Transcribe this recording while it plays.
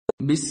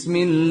بسم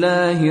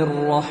الله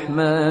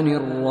الرحمن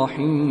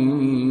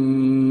الرحيم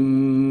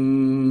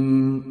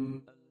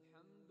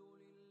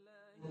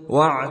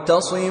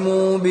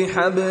واعتصموا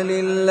بحبل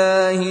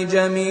الله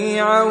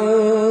جميعا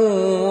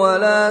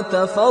ولا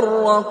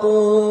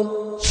تفرقوا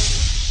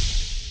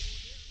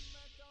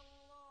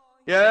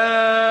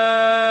يا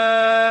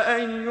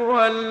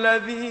أيها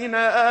الذين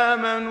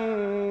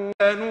آمنوا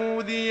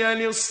نودي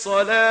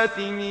للصلاة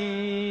من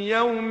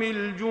يوم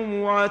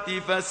الجمعة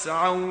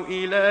فاسعوا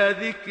إلى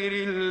ذكر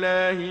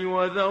الله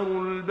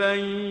وذروا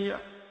البيع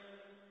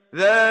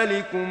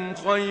ذلكم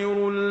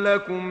خير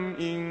لكم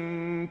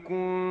إن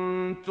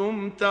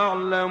كنتم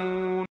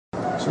تعلمون.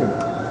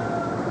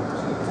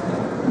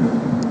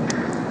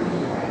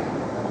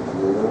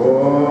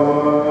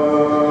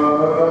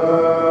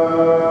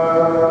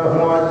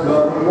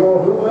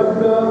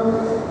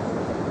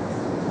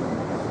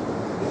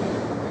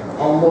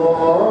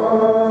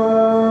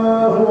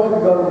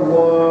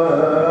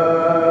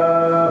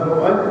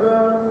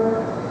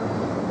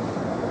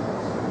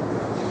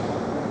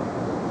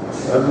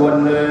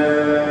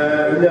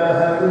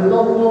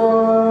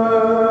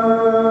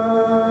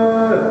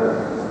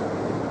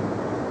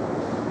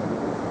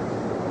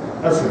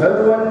 أشهد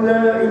أن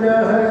لا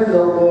إله إلا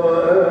الله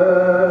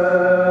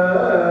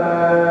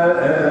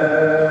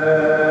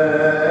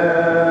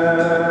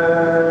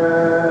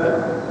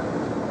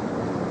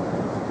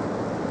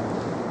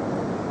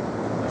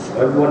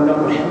أشهد أن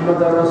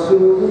محمدا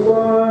رسول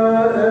الله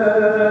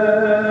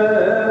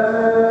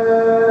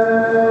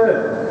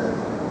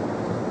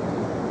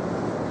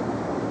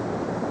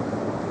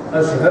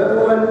أشهد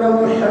أن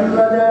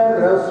محمدا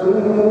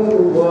رسول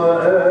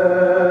الله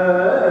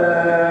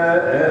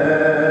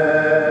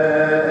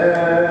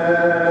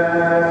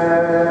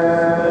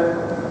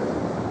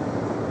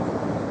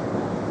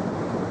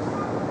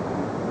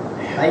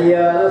حي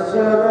على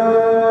الصلاة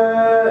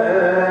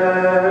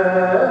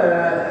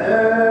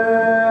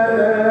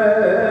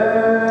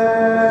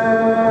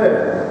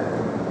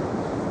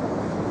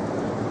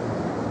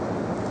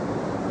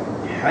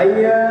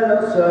حي على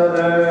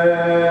الصلاة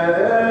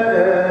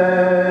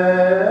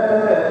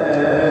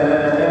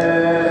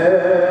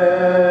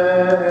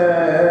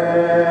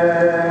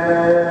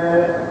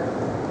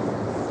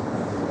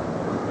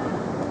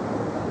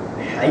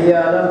حي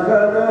على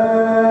الفلاح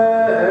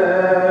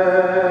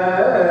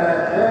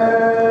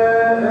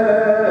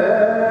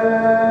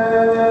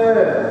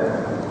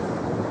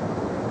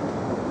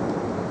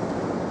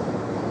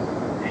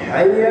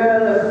حي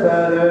على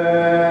الفلاح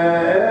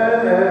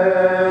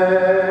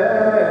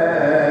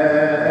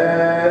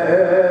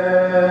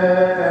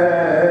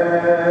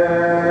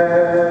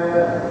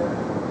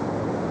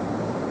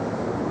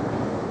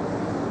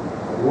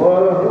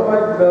الله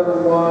أكبر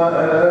الله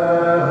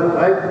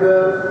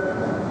أكبر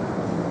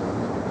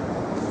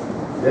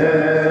لا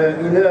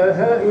إله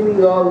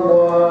إلا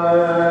الله.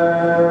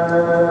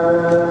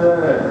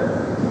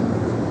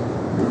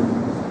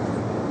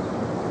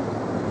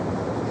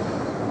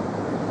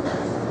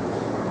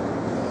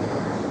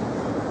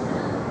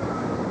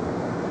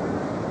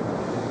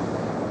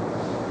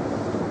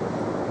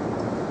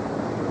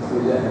 بسم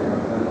الله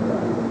الرحمن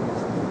الرحيم.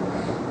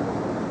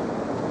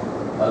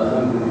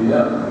 الحمد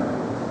لله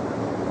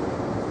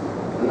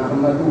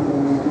نحمده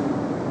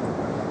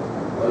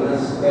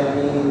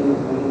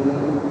ونستعينه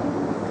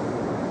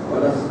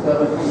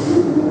ونستغفره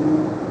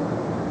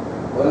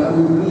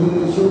ونعوذ به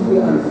من شرور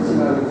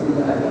انفسنا ومن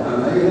سيئات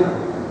اعمالنا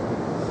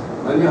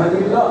من يهد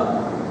الله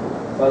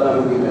فلا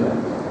مضل له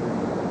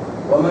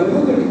ومن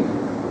يضلل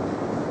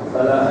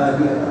فلا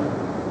هادي له.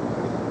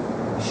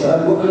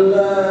 أشهد أن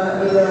لا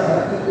إله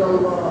إلا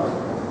الله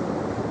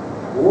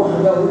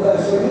وحده لا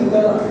شريك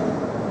له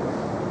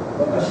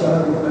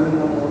وأشهد أن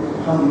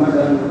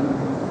محمدا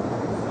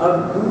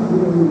عبده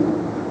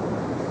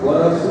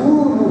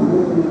ورسوله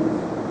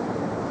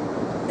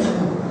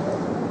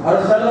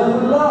أرسله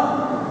الله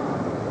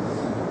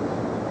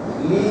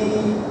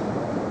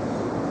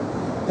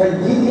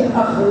لتجديد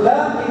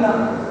أخلاقنا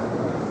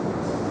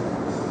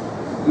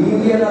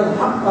ليرينا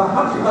الحق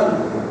حقا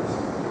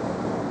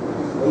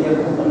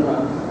ويرزقنا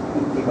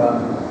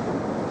اتباعه.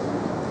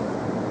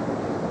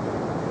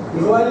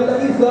 إخواني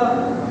الأعزاء،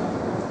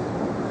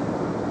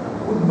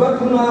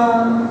 خطبتنا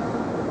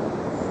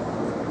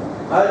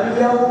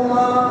اليوم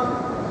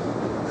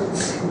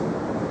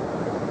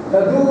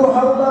تدور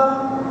حول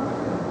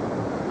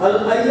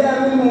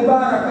الأيام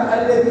المباركة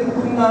التي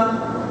كنا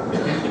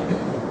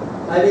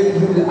عليه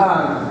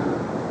الآن،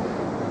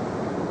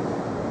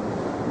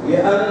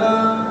 لأن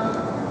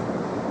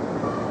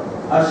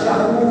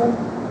الشهر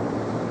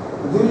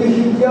ذو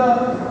الحجة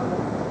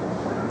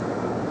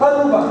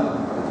قرب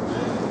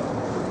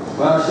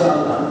ما شاء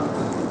الله،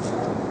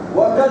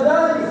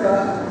 وكذلك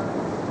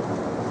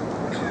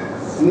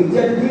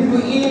نجدد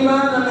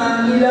إيماننا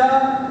إلى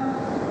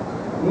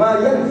ما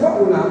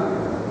ينفعنا.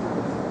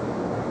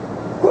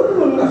 كل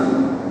النفس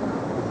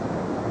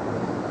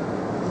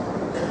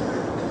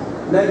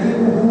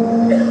نجده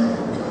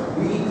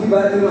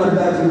باعتبار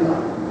مرضات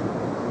الله،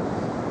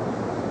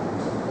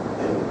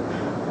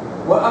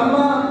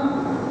 وأما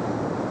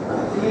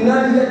في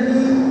ناحية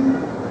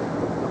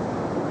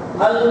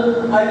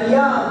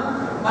الأيام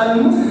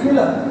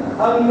المفضلة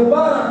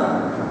المباركة.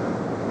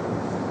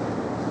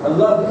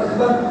 الله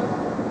أكبر.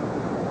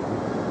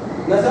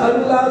 نسأل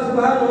الله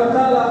سبحانه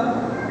وتعالى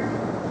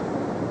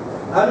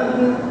أن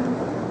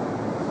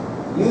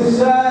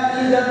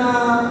يساعدنا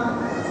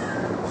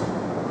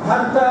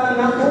حتى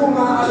نقوم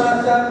على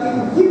ساق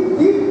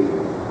الجد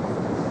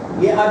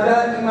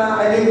لأداء ما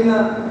علينا.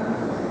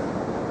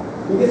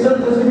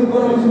 نسأل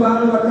الله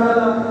سبحانه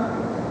وتعالى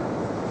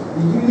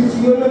يجلس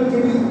يوم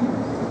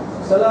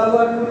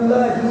صلوات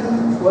الله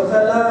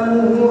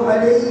وسلامه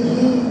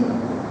عليه.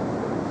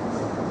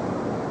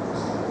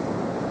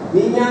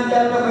 di ñaan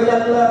yàlla ko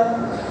yàlla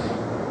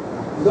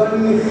doon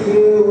ñu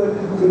xéewal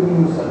ci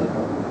musal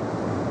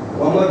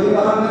wa moo ji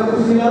nga xam ne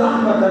ursila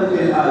rahmatan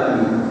lil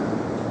alamin.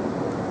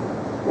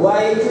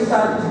 waaye ci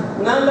sant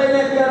nan la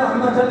nekkee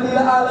rahmatan lil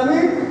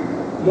alamin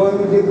mooy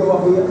ñu dégg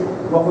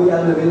waxu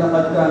yàlla bi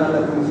laqad kaana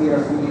lakum fi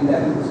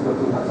rasulillahi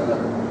uswatun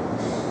hasanatun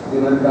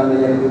liman kaana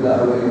yarju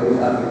llaha wal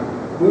yawmil akhir.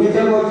 bu ñu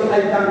tegoo ci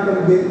ay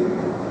tànkam bi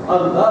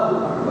allahu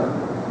akbar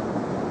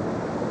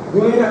du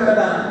ñu ñàkk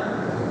daal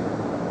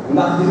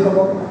ndax gis nga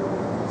ko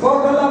foo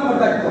ko làmb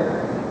daj ko.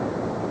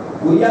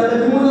 bu yàlla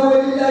di mun a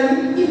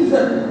walillahi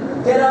izzat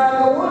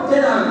teraanga woo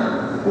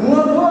teraanga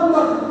not woo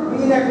not bu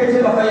ñu nekk ci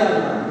loxo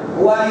yàlla.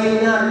 waaye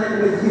ñaar nekk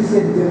na ci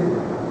seen jëm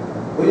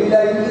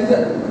walillahi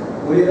izzat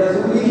wa li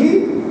rasulihi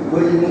wa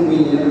lil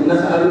mu'minin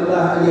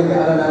nasalullah an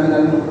yaj'alana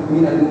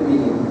min al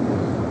mu'minin.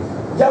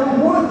 jàmm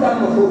moo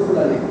jàmm foofu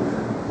la nekk.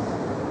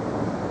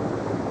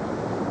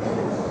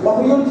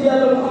 waxu yonent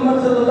yàlla Muhammad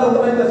sallallahu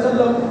alayhi wa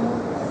sallam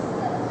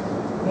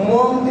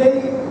moom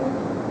tey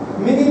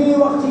mi ngi ñuy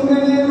wax ci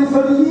ngëneelu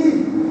fan yii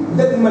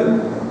dëgmal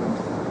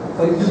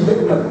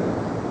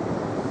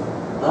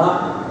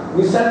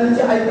ñu sànni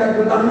ci ay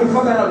kàddu ndax ñu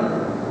fagaral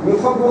ñu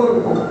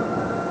fagoon ko.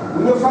 bu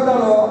ñu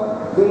fagaloo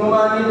du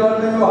moment ni doon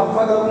nañu wax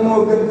fagaru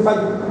moo gën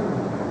faju.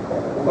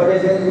 bu ko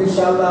defee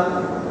incha allah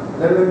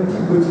danañ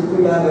tibb ci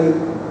tuyaaba yi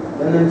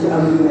danañ ci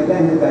am lu ne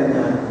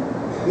gàññaan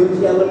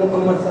yonent yàlla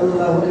Muhammad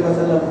sallallahu alayhi wa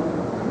sallam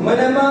ma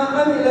ne maa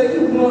amila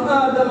ibnu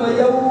aadama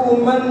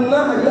yawman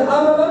nahri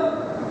amalan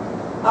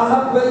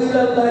ahabba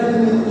ila llahi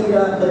min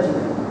iradati.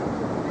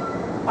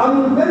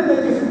 amul benn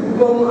jëf bu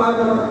doomu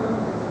aadama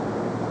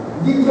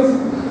di jëf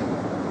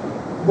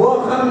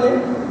boo xam ne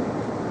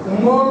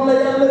moom la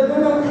yàlla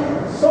gën a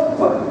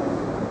soppa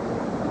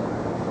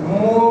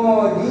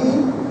moo di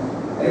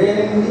ren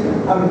li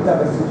am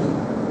tabaski.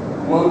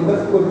 moom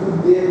daf ko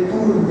tuddee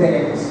tuur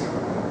deret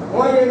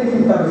mooy ren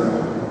li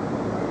tabaski.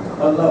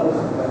 allahu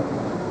akbar.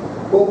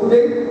 kooku de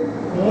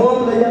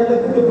moom la yàlla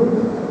gën a bëgg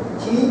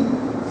ci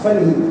fan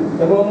yi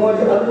te moom moo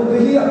di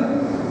al-udhiya.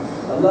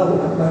 allahu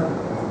akbar.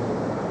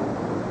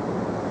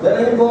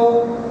 danañ ko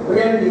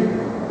rendi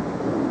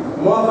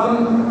moo xam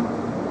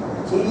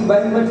ci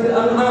bahimatil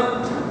an'am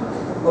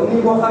comme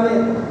ni ko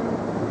xamee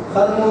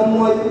xar moom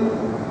mooy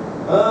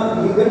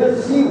li gën a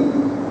siiw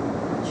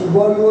ci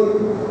boor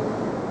yooyu.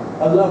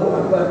 allahu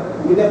akbar.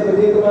 ñu def ko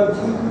dégg maam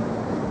ci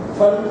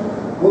fan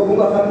boobu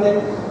nga xam ne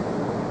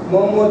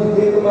moom moo di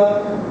dégg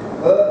maam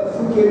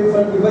fukkeelu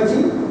fan bi ba ci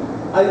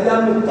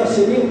ayyaamu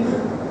tashriq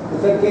bu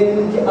fekkee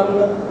nit ki am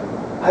na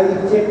ay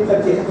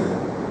teq-teq.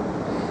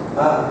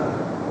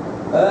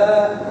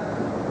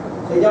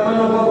 te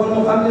jamono boobu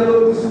mu xam ne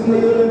loolu sunna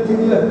yonent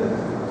bi la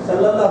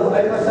sallallahu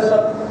alayhi wa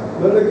sallam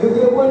ba nga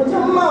jógee woon ca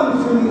maam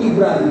suñu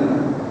Ibrahima.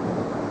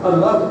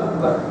 allahu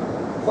akbar.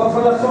 foofa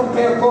la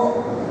soqee ko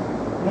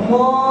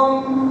moom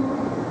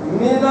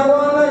mi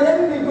naroon a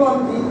rendi doom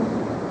bi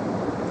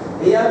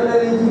yàlla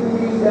ne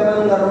Jibril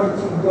demal nga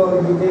rocci doom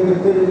bi te nga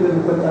tëralal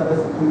ko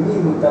tabaski nii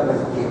mu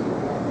tabaski.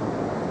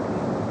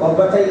 wax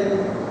ba tey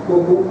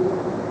kooku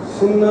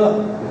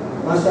sunna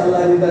macha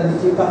allah ñu daal di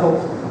ci taxaw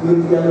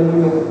yonent yàlla mu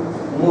ñëw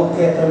moo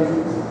xeetal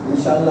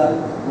incha allah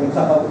ñu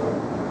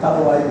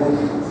taxawaay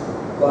boobu.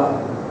 waaw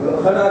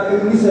xanaa que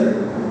nisar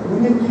bu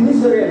nit ki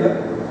nisaree nag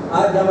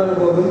jamono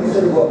boobu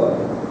nisar booba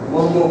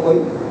moom moo koy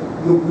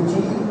yóbbu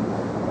ci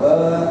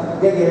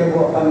degré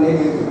boo xam ne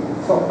léegi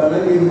foog na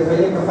léegi dafa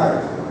nekk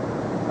farat.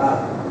 waaw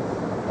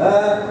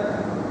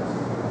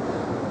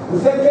bu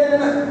fekkee ne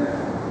nag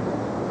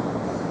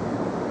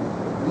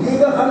li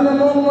nga xam ne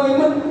moom mooy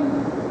man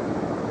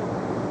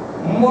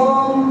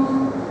moom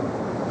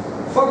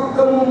fokk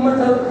mu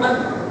matal ak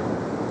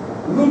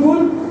lu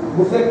dul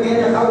bu fekkee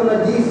ne xaw na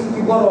diis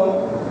ci boroom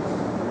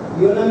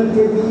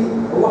yonente bi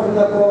wax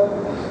na ko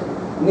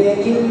ne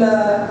illa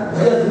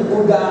jazbu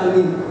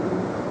daanin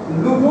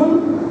lu dul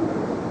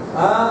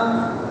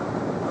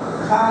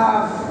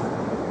xaaf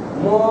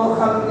moo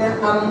xam ne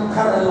am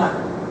xar la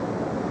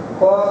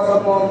kooka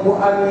moom bu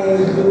amee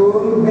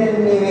juróom benn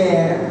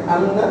weer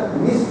am na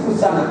nisfu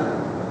sana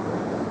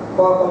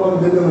kooka moom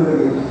dëgg ma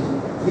dëgg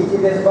li ci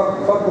des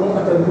fokk mu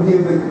atal bu dee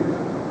bëj.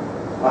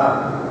 waaw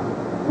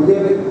bu dee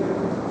bëj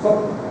fokk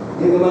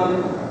dégg maam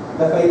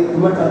dafay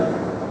matal.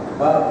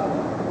 waaw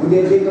bu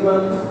dee dégg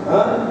maam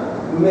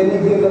lu mel ni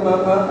dégg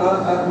maam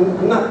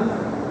nag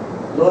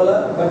loola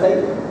ba tey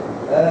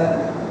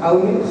aw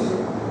nit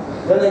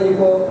danañu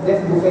ko def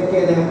bu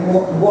fekkee ne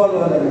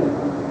mbooloo lañu.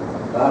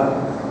 waaw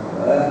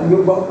ñu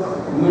bokk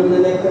mën na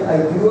nekk ay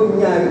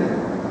juróom-ñaari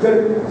kër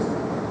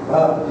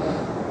waaw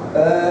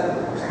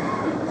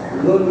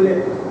loolu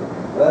lépp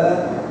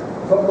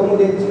fokk mu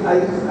dem ci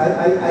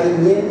ay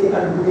ñeenti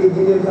at bu dee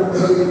jigéen sax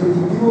dafa dem ci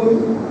juróomi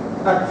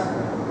at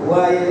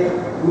waaye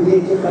bu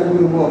dee ci xar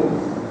mi moom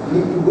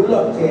nit ki bu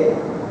lottee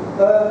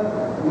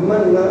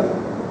mën na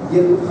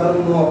jël xar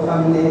moo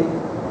xam ne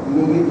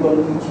ñu ngi toll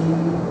ci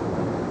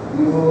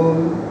juróom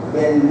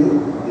benn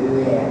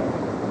weer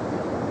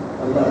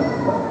allah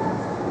akbar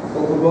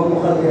kooku doomu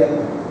xar bi rek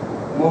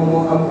moom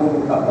moo am boobu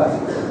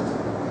capacité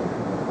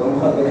doomu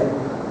xar bi rek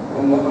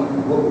moom moo am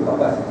boobu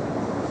capacité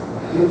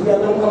yonent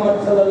Yàlla Muhammad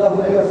sallallahu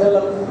alayhi wa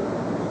sallam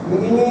mi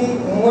ngi ñuy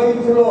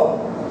moytuloo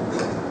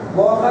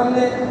boo xam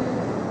ne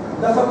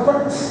dafa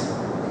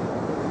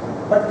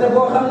pat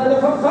boo xam ne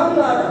dafa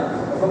fànnaara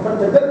dafa pat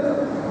dëgg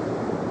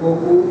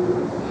kooku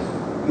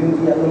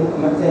yonent Yàlla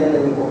Muhammad tere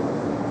nañu ko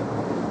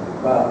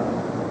waaw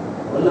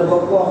wala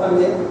boog boo xam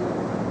ne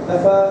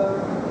dafa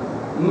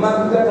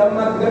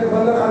màggat ba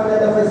nga xam ne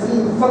dafa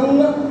siiñ fan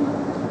na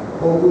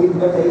kooku it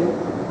ba tey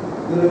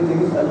yonent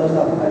bi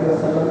sallallahu alayhi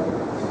wa sallam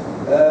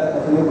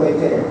dafa ñu koy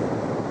tere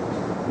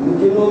ñu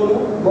ci noonu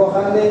boo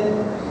xam ne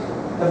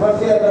dafa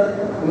feebar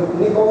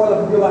ni ko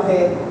wolof di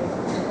waxee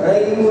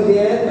rey mu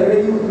dee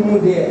reyut mu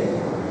dee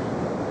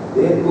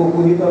déet kooku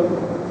itam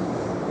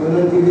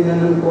yonent bi ne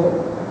nañ ko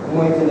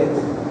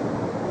moytandiku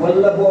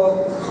wala boo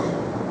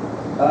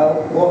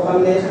xam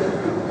ne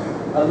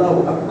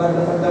allahu akbar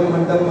dafa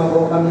damma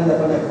boo xam ne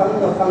dafa ne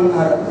fan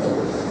na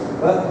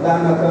ba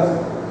daanaka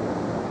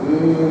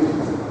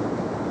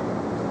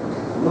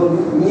loolu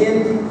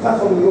ñeenti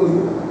façon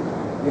yooyu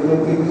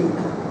yonent bi li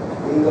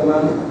nga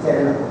maam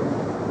tere na ko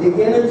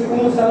déggee nañ ci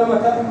Umu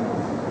Salamata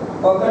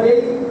kooka day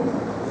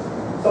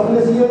soxna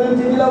si yonent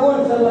bi la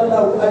woon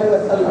sallallahu alayhi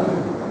wa sallam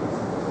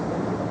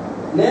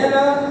nee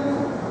na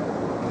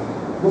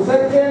bu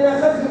fekkee ne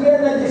xas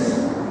ngeen a gis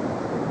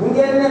bu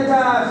ngeen ne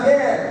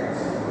taafeer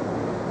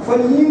fan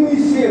yii muy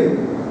séen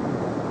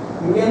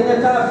bu ngeen ne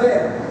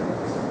taafeer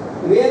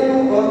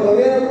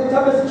weeru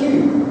tabaski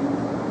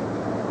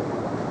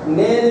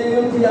nee na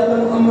yonent Yàlla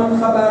Muhammad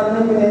xabaar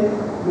nañu ne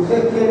bu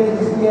fekkee ne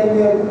gis ngeen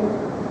weeru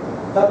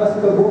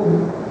tabaski boobu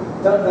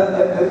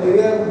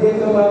weeru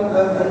dégg maam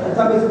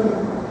tabaski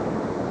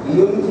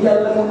yonent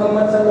Yàlla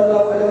Muhammad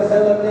sallallahu alayhi wa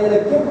sallam nee na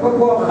képp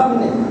koo xam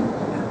ne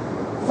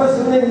fas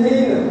na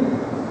lii na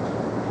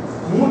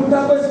mu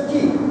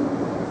tabaski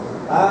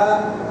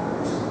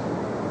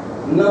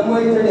na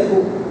moytandiku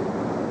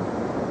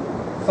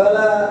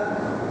fala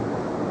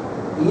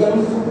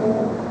yamsuku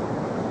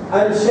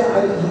an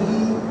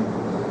sha'rihi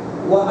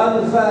wa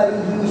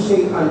alfaarihi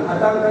shay'an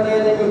atanka nee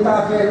na ñu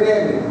taafee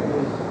weer bi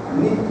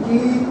nit ki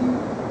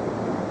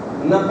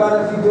na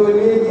parafitoo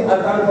léegi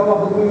atanka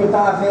wax bu ñu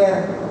taafeer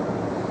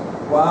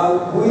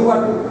waaw buy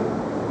wattu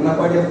na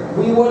ko def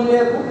buy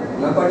wolleeku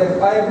na ko def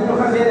waaye bu ñu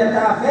xasee ne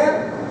taafeer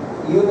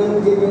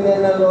yonent bi nee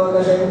na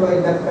loola dañ koy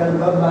dakkal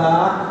ba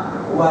baax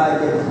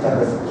waaye ci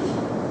tabaski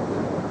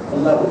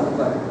allahu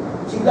akbar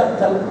ci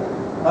gàttal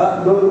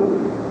loolu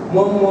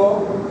moom moo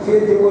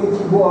féete woon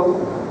ci booru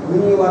ñu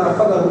ñuy war a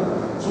fagaru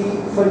ci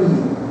fan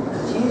yi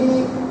ci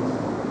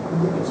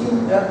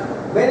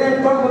beneen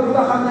tomb bi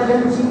nga xam ne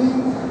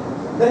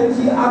dañ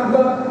ci àgg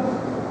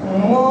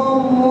moom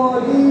moo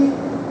di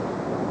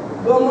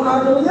doomu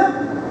aadama yëpp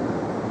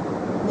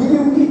ñi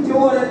ñëw kii ci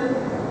woo rek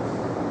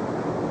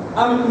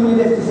am lu ñu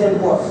def ci seen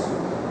poos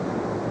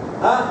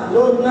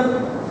loolu nag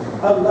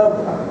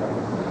allahu akbar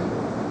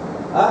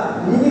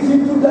ñi ngi fi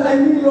tudd ay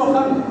mbir yoo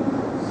xam ne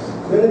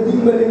dana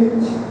dimbale nit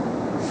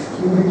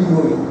ci mbir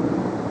yooyu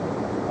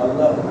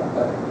allahu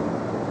akbar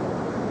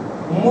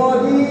moo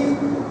di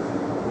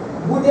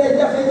bu dee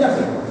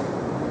jafe-jafe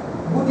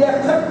bu dee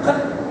xat-xat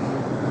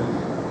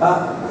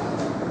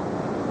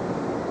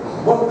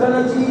bokk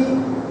na ci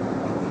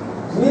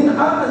min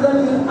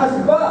a'zami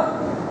al-asbab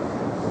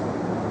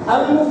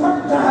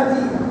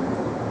al-mufattahati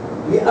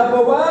li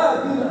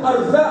abwaabi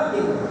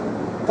al-arzaqi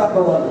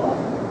taqwa Allah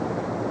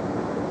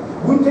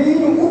bunte yi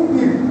ñu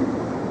ubbil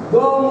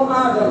doomu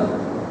aadama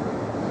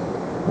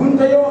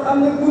bunte yoo xam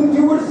ne bunti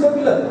wërsëg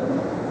la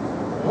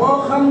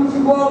moo xam ci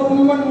booru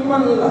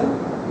man-man la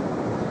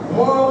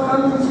moo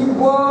xam ci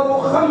booru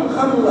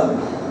xam-xam la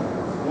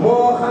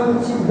moo xam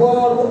ci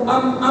booru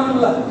am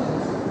la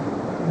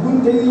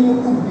bunte yi ñu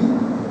ubbi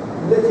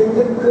la ca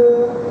njëkk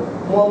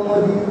moom moo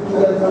di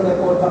tugal fa ne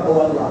koo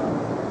taqwallah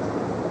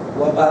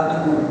wa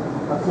taatu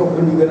ak topp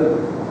ndigalam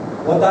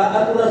wa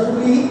taatu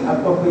rasulihi ak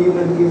topp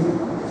yonent bi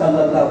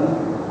sallallahu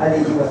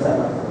alayhi wa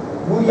sallam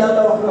bu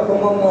yàlla wax na ko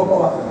moom moo ko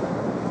wax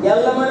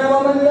yàlla ma ne wa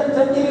man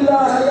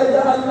yattaqillaha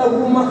yaj'al lahu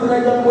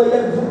makhrajan wa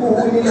yarzuquhu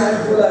min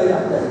haythu la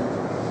yahtasib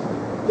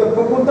képp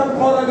ku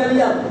taxoo ragal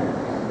yàlla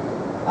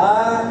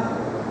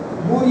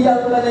buur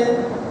yàlla ne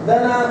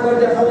danaa ko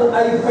defal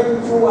ay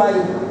faccuwaay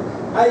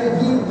ay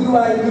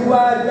jiwaay li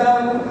waa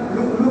jaam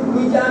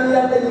lu jaam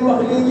yàlla di wax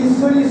léegi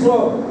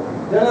solution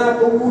danaa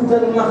ko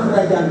wuutal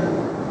maxrajan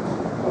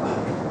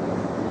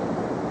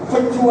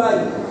faccuwaay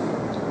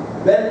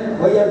benn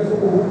wa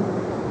yarzuquhu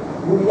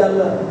buur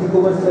yàlla di ko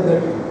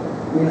wërsëgal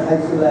min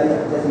haysu laa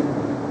yahtasib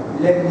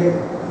léeg-léeg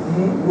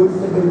mu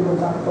wërsëgal ko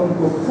sax fam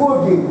ko foo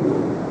dégg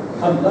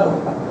allahu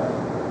akbar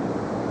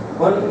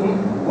kon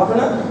wax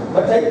na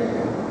ba tey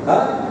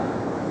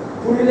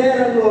pour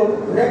leeral loolu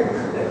rek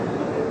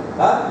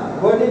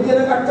boo déggee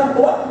nag ak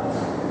taqwa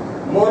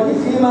moo di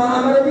fii ma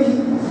amara bihi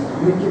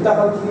nit ki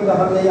taxaw ci li nga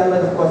xam ne yàlla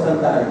daf ko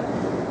santaane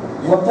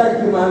wa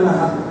tarki ma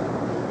naha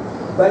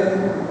bay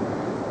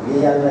li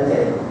yàlla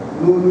tere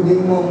loolu day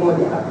moom moo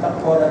di ak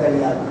taqwa ragal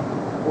yàlla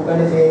bu ko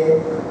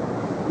defee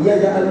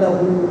yaj'al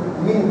lahu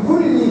min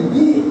kulli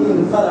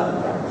diiqin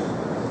faraja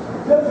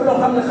lépp loo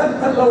xam ne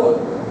xat-xat la woon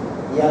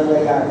yàlla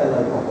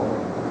yaatalal ko ko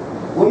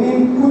wa min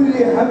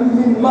kulli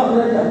hammin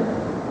makhraja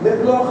lépp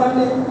loo xam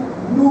ne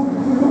lu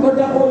ko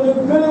taxoon a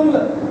gëlëm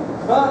la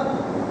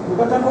lu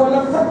ko taxoon a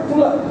fattu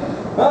la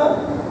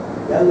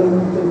yàlla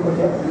wutal ko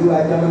ca li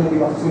waa jamono di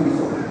wax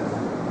solution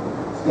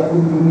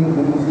yaxruju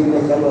minhu mu génne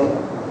ca loola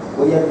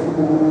wa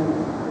yarzuquhu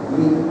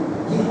min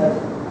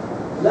jihati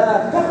laa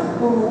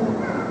taxduru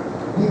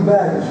bi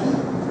baalihi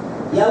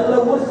yàlla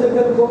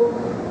wërsëgal ko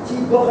ci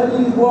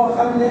doxalin boo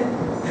xam ne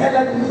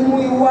xelal li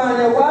muy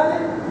waane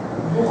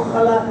du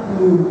xalaat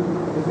loolu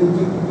dafa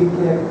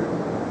jékki-jékki rek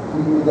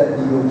nit ñi daal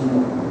di ñëw ci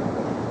moom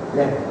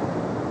rek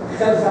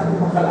xel sax du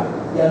ko xalaat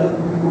yàlla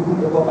ubbi ko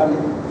bunte boo xam ne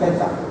xel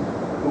sax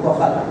du ko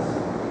xalaat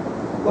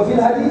wa fi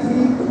l-hadiis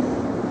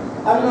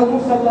annahu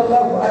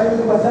sallallahu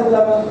alayhi wa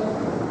sallam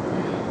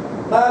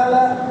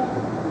qaala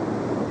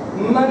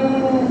man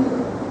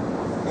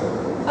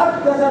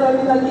akthara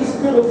min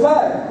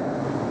al-istighfaar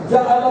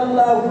ja'ala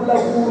Allahu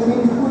lahu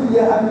min kulli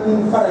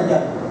hammin faraja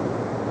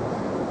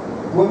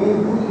wa min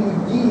kulli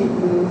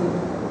diiqin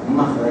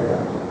makhraja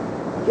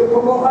képp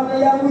koo xam ne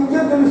yaa ngi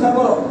jéggalu sa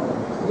borom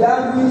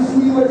yaa ngi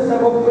siiwal sa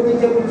bopp di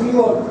tegu ci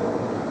yoon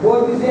boo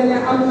gisee ne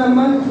am na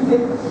manquité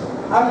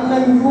am na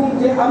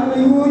njuumte am na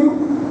yooyu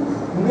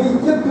ngay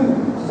jéggalu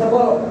ci sa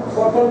borom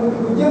foo toll di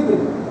ko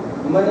jéggalu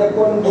ma ne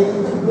kon ngay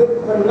ci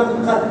bépp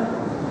naqar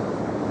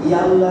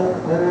yàlla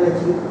dana la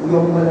ci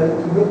yombalal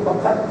ci bépp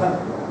xat-xat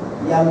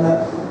yàlla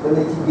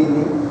dana ci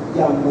génne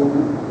jaam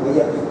boobu wa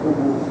yarzuquhu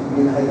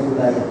min haysu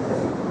laa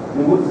yahtasib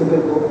mu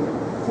wërsëgal ko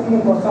fu mu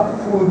ko sax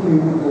fóotee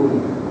mu tóoni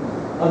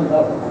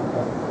allahu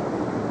akbar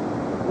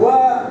wa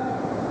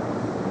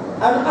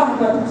an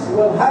ahmad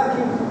wal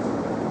hakim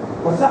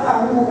wa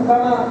sahahu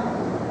kama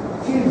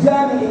fi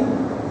l-jaami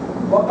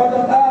wa qad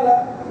qaala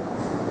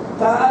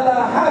taala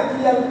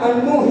haakiyan an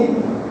nuuhin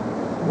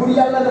bur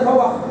yàlla dafa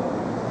wax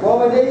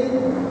booba day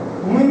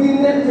mu ngi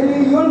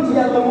nettali yonti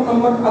yàlla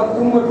Muhammad ak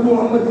ummatu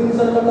Muhammadin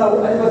sallallahu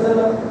alayhi wa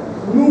sallam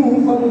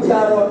Nuuh fa mu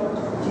jaaroon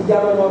ci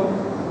jamonoom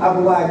ak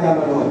waa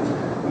jamonoom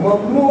moom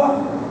mu wax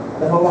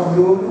dafa wax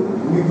loolu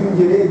ñu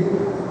junjee léegi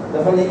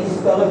dafa ne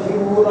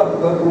istaghfiru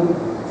rabbakum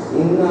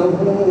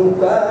innahu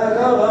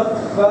kaana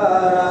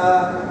ghaffaara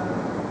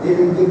day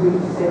leen jéggalu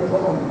ci seen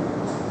borom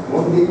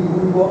moom day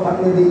buur boo xam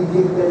ne day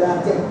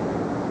jéggalaate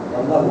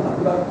allahu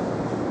akbar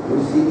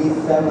yursili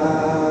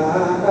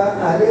samaa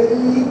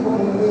alaykum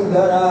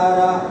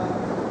midraara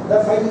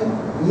dafay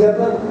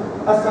yebal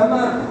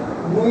asamaan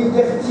muy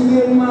def ci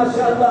yéen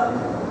macha allah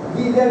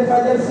di leen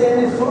fajal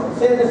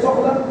seeni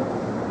soxla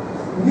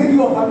ngir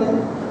yoo xam ne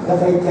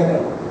dafay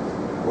tegal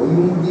wa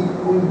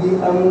yumdidkum bi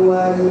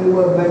amwaalin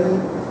wa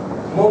baniin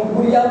moom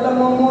bu yàlla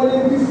moom moo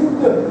leen di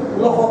fudd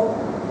loxo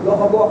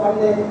boo xam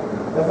ne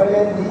dafa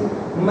leen di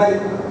may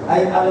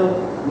ay alal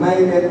may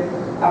leen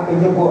ak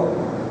njaboot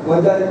wa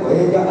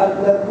yaj'al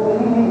lakum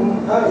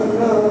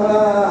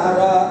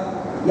anhaara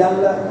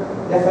yàlla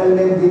defal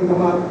leen di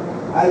kama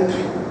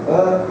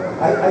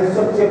ay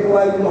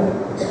sotteekuwaayu ndox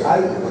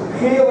ay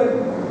xéewal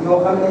yoo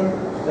xam ne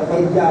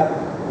dafay jaar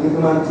li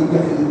maam ci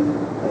dex yi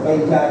dafay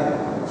jaar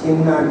ci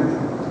naan bi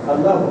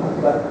allahu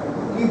akbar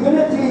li gën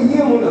a tee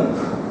yéemu na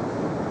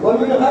wa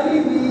min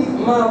gharibi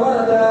ma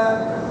warada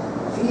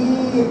fi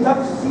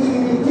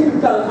tafsiri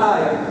tilka al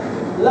aaya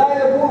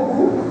laaya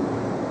boobu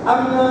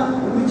am na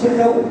lu ci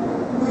xew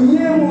lu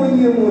yéemoo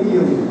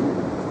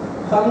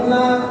xam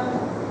naa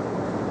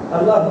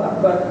allahu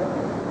akbar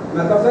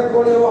naka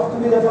fekkoon ne waxtu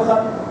bi dafa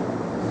xam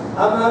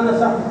amaana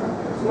sax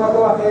su ma ko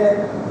waxee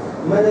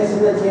ma ne si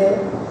na cee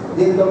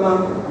dégg nga maam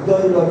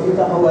doyloo ci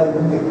taxawaay bu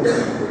njëkk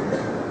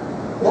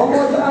moom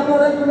moo di anna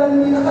rajulan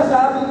min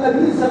ashaabi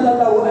nabi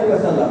sallallahu alayhi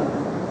wa sallam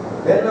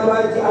benn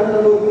waaye ci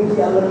àndandoo ñu ci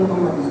yàlla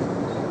Muhammad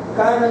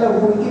kaana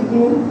lahu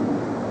ibnun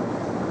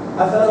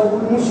asarahu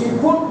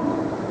mushrikun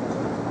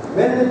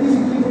benn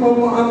difficulté moom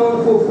moo amoon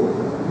foofu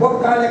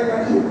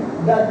bokkaalekat yi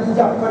daal di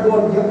jàpp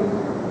doon jëm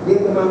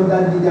dégg nga maam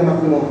daal di dem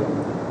ak moom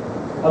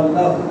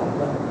allahu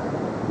akbar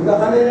nga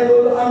xam ne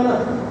loolu am na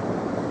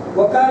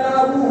wa kaana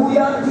abuhu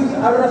yaati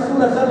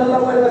ar-rasula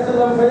sallallahu alayhi wa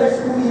sallam fa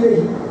yashku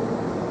ilayhi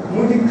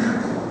mu dikk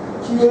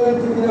ci yonent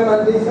bi ne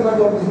man day sama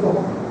doom gis nga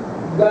ko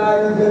gaa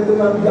yi dégg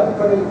maam jàpp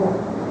nañ ko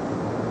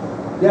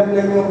dem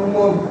nañoo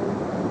moom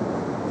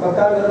fa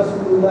kaana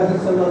rasulullahi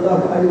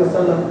sallallahu alayhi wa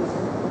sallam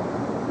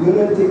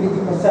yonent bi di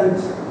ko sant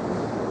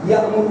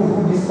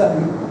ya'muruhu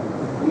bis-sabri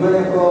ma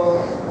ne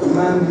ko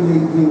maa ngi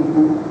lay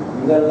dénku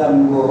nga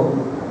lamboo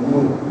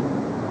mun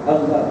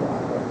allah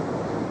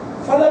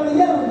falam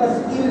yalbas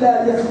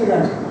illa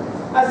yasiran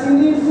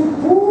asini su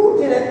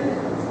tuuti rek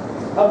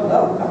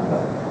allahu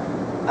akbar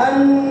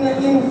an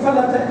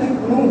infalata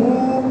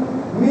ibnuhu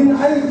min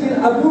aydi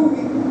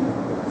al-aduwi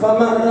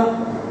famarra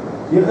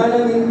bi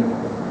ghanamin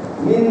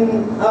min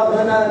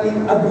aghnami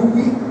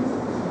al-aduwi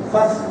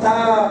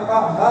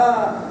fastaqaha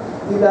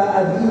ila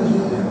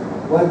abihi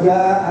wa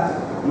jaa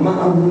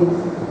ma'ahu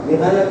bi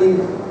ghanamin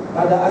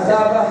qad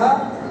asabaha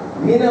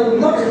min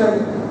al-maghnam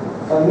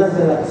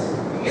فنزلت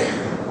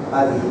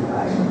هذه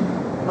الآية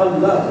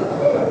الله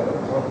أكبر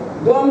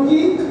دوم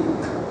جي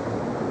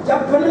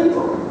jàpp nañ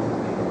ko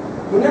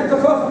mu nekk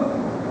foofu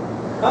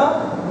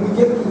mu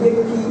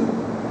jékki-jékki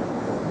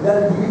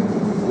daal di witti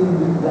ci seen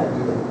biir daal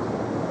di dem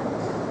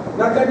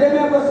naka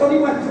demee ba sori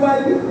wàccuwaay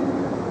bi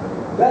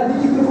daal di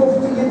jikki foofu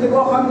ci génte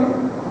boo xam ne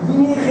bi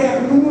ñuy xeex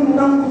lu ñu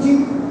nangu ci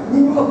ñi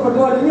ñu ëpp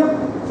doole ñëpp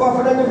foofu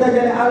dañu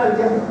dajale alal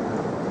ja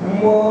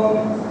moom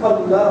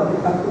allahu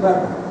akbar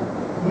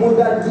mu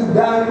daal di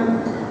daanu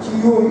ci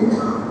yooyu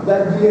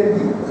daal di leen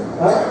di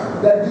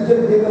daal di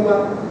jël dégg ma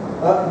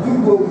jur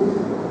boobu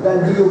daal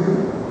di yóbbu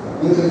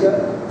dégg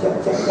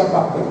ca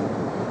pàpp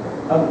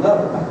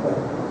allahu akbar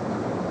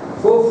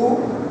foofu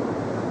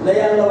la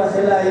yàlla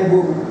wase laaye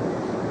boobu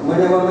ma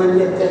ne wa man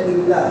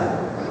yattaqillah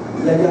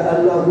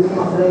yaj'al lahu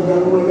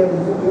makhrajan wa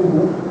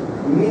yarzuqhu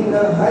min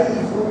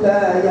haythu la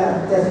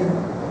yahtasib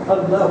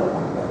allahu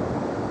akbar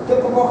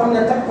képp koo xam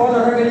ne tax koo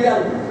na ragal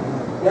yàlla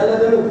yàlla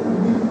dana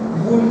ubbi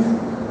bunt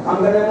xam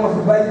nga ne moo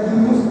fi bàyyi ci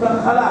musta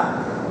xalaat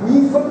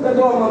ñii fëkk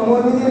doomam moo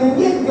ni leen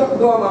yéeg jot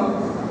doomam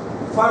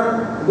far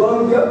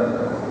doom ja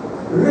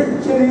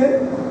rëccëlee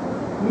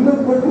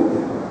nëbbatu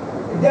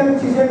dem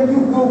ci seen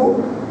jur googu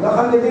nga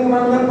xam ne dégg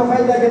man ñan ko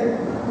fay daje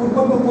pour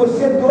bëgg koo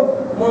séddoo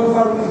moom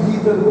far mu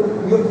jiital ko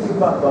yóbbu ci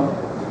pàppam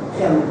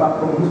xel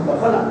pàppam musta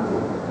xalaat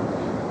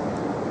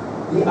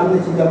lii am na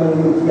ci jamono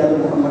ñëw ci yàlla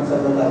Muhammad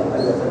sallallahu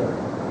alayhi wa sallam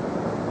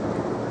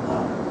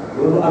waaw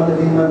loolu am na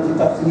dañ naan ci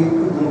tafsir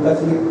Ibnu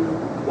Kasir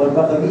wal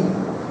Baghawi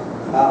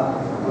waaw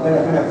ma nga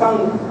defe ne fang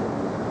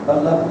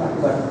allahu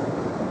akbar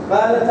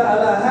qaala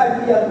taala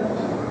haakiyan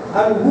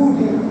an Huud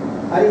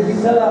alayhi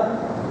salaam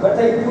ba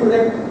tey pour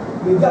rek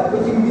ñu jàpp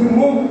ci mbir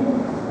moom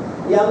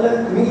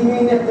yàlla mi ngi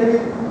ñuy nettali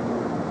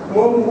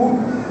moom Huud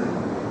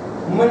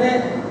mu ne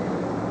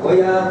wa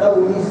yaa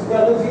qawmi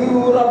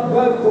istaghfiru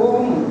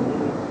rabbakum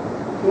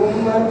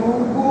thumma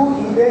tuubu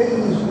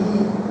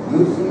ilayhi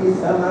yursil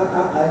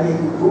samaa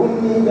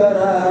alaykum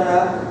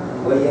midraara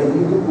wa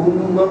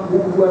yazidkum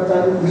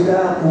quwwatan ila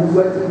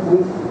quwwatikum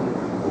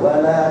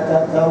wala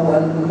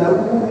tatawallaw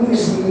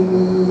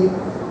mujrimin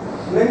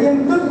na ngeen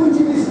dëggu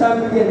ci lislaam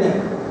bi ngeen nekk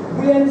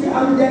bu leen ci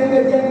am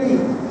jàng-jàng yi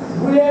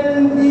bu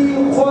leen di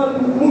xool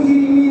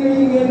mujrimiin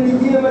yi ngeen di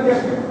jéem a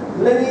def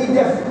la ñuy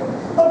def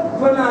ëpp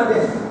naa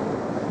def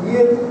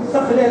yéen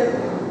sax leen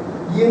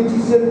yéen ci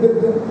seen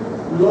dëgg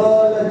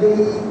loola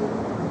day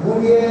bu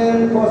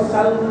ngeen ko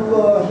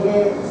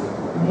sallooxee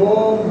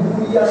moom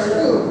bu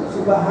yàlla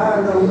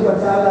subhanahu wa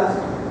taala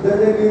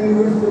dana leen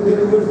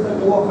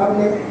wërsëg woo xam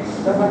ne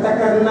dafa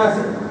takkar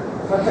naasi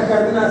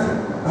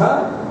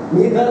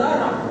ñi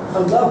dalaana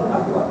allahu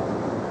akbar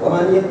wa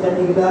man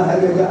yattaqi llaha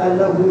yaj'al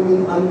lahu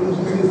min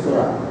amrihi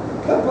yusra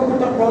képp ku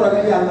taxaw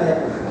ragal yàlla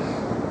rek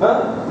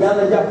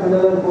yàlla jàpp na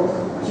leen ko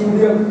ci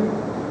mbiram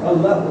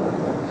allahu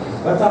akbar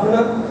ba tax na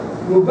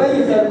ñu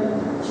bàyyi xel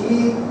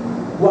ci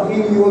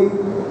waxin yooyu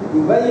ñu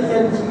bàyyi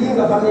xel ci lii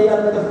nga xam ne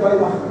yàlla daf koy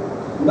wax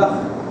ndax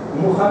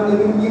mu xam ne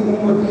ñun ñii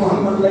ummatu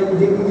Muhammad lañu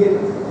dégg ngeen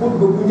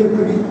xutba bu njëkk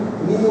bi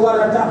ni ñu war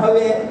a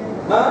taxawee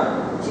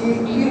ci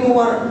li mu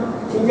war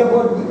ci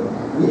njaboot bi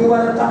ni ñu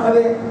war a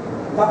taxawee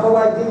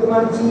taxawaay dégg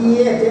man ci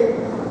yeete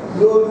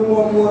loolu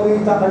moom moo ñuy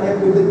tax a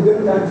nekk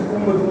dëggantaan ci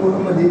ummatu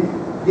Muhammad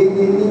dégg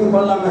ngeen ni ñu ko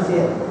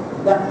lamasee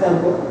gàttal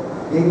ko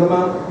dégg nga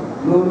maam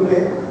loolu le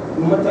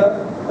lu mat a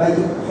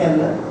bàyyi xel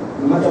la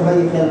lu mat a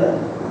bàyyi xel la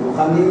ñu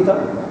xam ne itam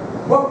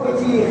bokk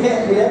ci xeex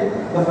bi rek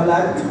dafa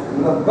laaj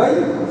nga bay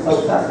saw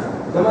sas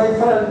damay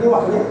faral di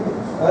wax ne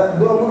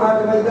doomu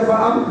aadama yi dafa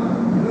am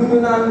lu ñu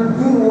naan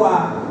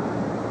droit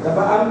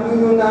dafa am lu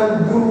ñu naan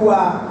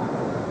droit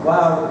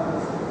waaw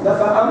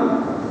dafa am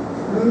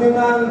lu ñu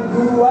naan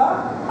droit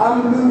am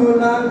lu ñu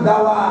naan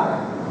dawaar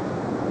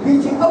li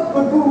ci ëpp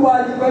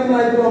droit li bay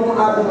may doomu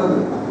aadama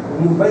bi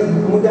mu bay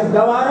mu def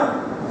dawaaram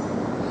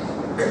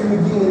suñu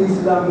diine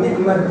l'islam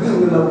ni'ma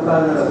diinu law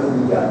kaana lahu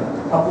rijaal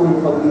aqulu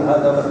qawli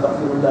hada wa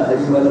astaghfirullah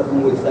li wa lakum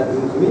wa lisaa'iril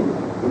muslimin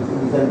min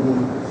kulli dhanbin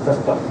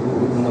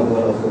fastaghfiruhu innahu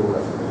huwal ghafurur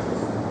rahim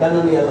yal na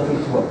nu yàlla fii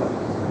ci boppam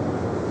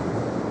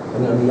yal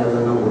na nu yàlla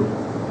nangul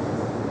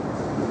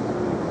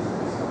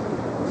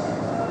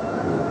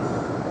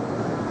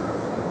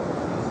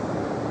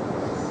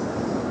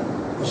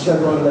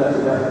أشهد أن لا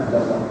إله إلا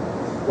الله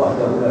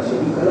وحده لا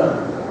شريك له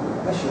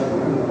أشهد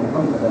أن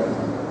محمدا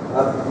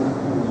عبده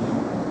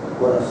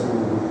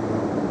ورسوله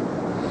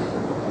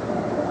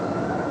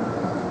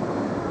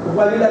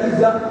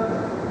وللعزة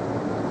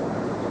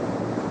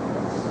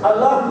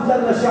الله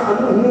جل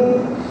شأنه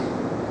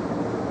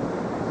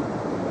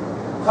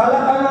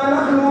خلقنا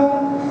نحن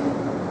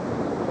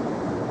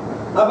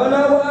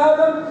أبناء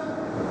آدم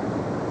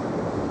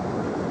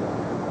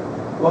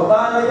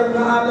وقال يا ابن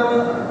آدم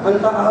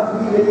أنت أحب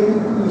إلي من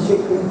كل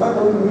شيء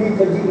فاتركني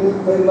تجدني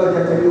فإن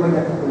وجدتني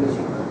وجدت كل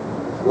شيء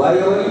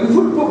وإن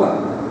فتك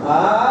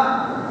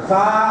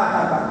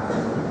فاتك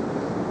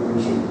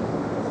كل شيء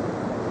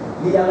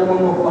li yàlla moom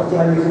moo ko wax ci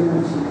hadiisul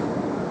qudsi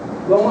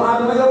doomu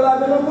aadama yow laa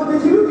gën a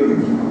bëgg ci lu dul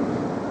ji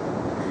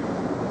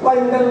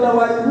waaye ngel la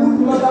waaye wut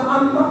ma nga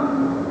am ma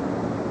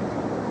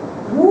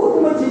wut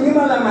ma ci li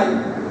ma la may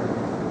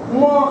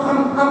moo xam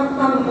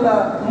am la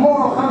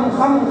moo xam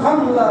xam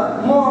la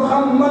moo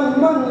xam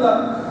man la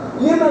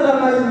li ma la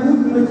may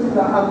wut ma ci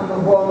nga am ma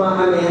boo ma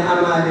amee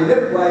amaale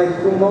lépp waaye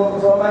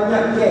soo ma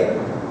ñàkkee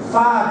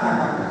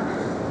faataka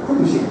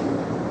kullu shay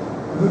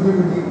lu dul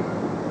ji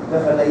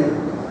dafa lay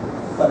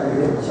faral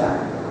di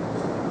caay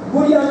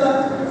buur yàlla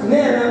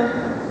nee na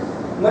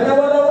ma ne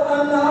walaw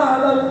anna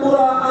ahlal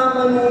qura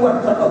amanu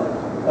wattaqaw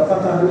la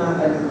fatahna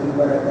alayhim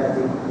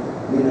barakatin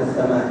min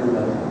as-samaa'i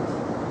wal ardi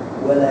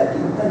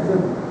walakin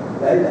kazzabu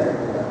laa ilaaha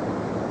illa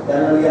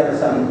Allah yàlla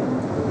sàmm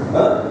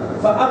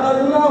fa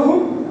axadnaahum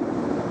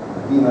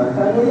bimaa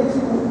kaanu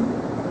yaksibuun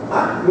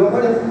ñoo ko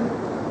def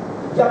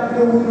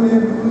jàppale wuñu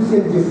leen dul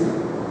seen jëf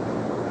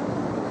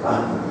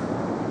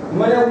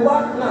ma ne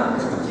waat naa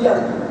ci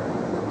yàlla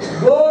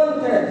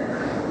doonte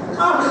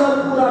ahlal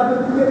qura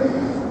dëkk yëpp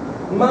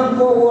man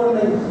koo woon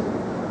nañ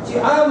ci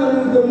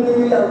amanu gëm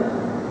nañu yàlla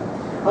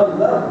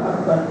allahu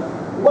akbar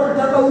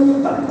wattaqaw ñu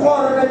takkoo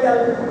ragal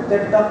yàlla te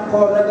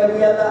takkoo ragal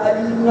yàlla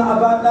Ali ibn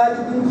Abi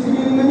Talib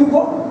firil nañu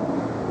ko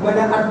ma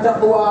ne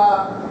at-taqwa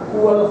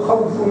huwa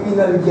al-xawfu min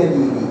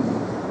al-jalili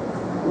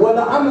wal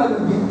amalu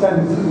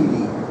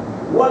bit-tanzili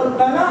wal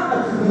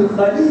qanaa'atu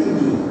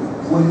bil-qalili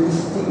wal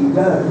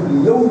isti'daadu li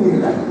yawmi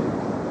al-'iid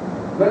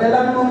ma ne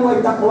lan moom mooy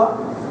taqwa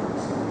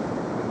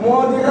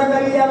moo di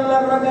ragal yàlla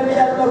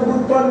bu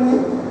toll ni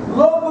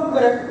loo bëgg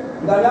rek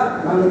nga la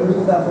man la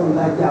ñu daa foog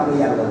ngaa jaamu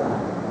yàlla la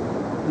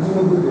li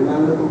ma bëgg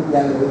naan la ko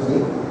yàlla ba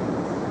jéeg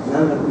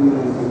naan la ko ñu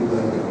mën ko di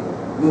koy def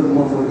loolu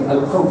moom moo di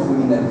al-xawfu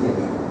min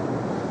al-jalil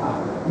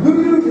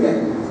lu ci rek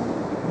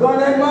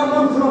doone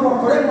maam suma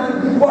bopp rek man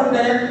di bonde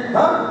rek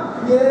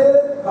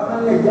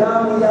xamal ne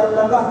jaamu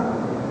yàlla nga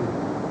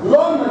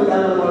loo man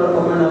yàlla moo la ko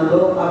mënal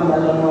loo am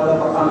yàlla moo la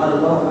ko amal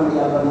loo xam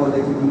yàlla moo la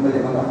ci dimbale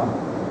ba nga xam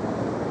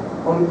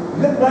kon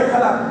lépp looy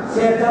xalaat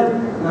seetal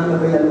naan la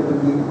ko yàlla ko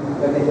ji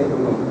nga defee ko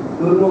noonu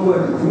loolu moom mooy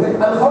di nga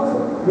al-xawf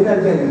min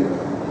al-jalil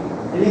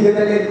li gën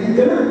a leen di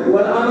gën a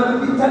wala amalu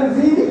bi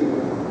tanzili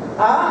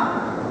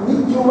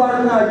nit ci war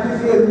naa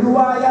jëfee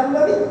luwaa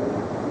yàlla bi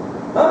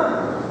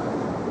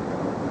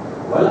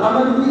wala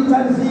amalu bi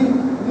tanzil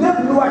lépp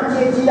lu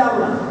wàccee ci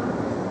yàlla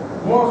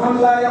moo xam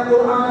laaya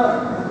Qur'an la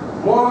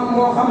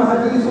moo xam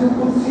hadiisul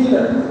qudsi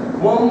la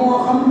moo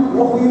xam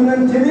waxu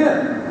yonent bi la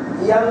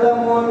yàlla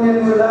moo ne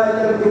laa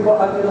yantiqu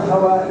anil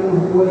hawaa in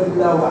huwa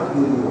illaa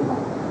wahyun yuuhaa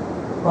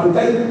kon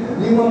tey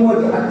lii moom moo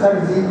di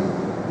at-tanzil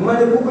ma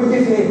ne ku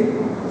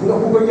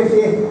ko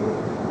jëfee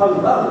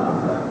allahu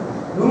akbar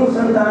lu mu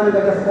santaane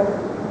nga def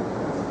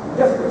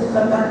ko ci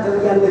sa kàttan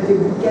yàlla te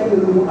bu kenn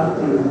lu mu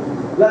àttan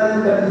laa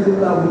yukallifu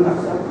llaahu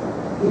nafsan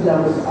illaa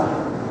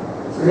wus'ahaa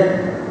rek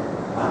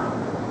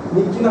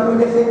nit ki na ko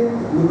defee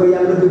ñu ko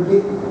yàlla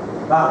bëggee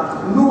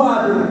lu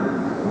waadu nag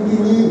ngi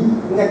nii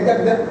nga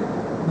dagga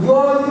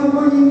yooyu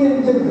ko yi ngeen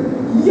jënd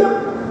yëpp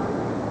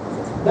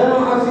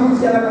danoo am fi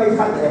ci la koy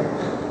faj rek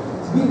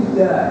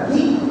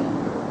billaahi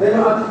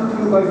dañoo am fi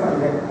lu koy faj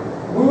rek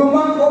bu ñu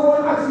man ko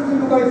woon ak fi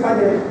lu koy faj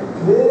rek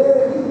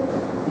léegi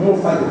mu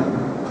faj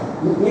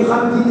ñi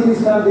xam diine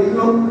islam bi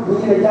ñoom ñu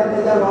ngi ne jàpp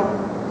janoo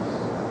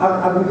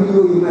ak mbir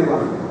yooyu may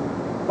wax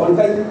kon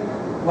kay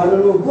war na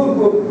noo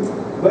góorgóorlu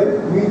ba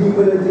ñuy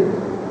dimbalante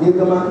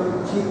directement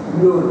ci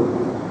loolu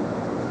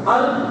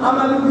al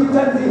amalu bi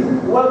tanzil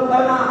wal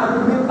qanaa'atu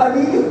bil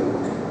qalil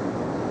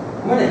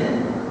mu ne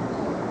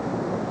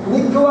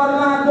nit ki war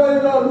naa doy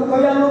loolu ko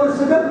yàlla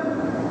wërsëgal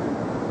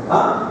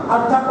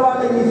ak taqwa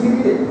la ñuy firi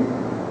de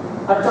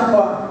ak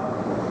taqwa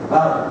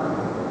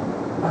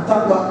ak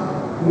taqwa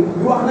du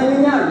wax nañu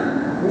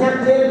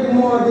ñetteel bi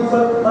moo di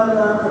fal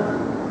qanaa'atu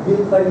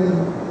bil qalil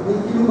nit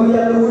ki lu ko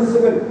yàlla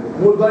wërsëgal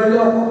mu doy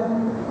loo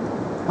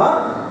ko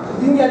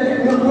di ngeen ne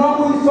ñoom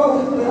muy soow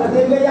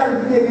dégg nga yàlla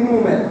bi léegi mu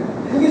mel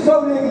ñu ngi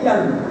soow léegi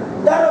yàlla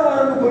dara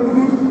waralu ko lu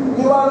dul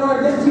ñu waroon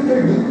def ci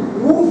kër gi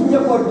wuuf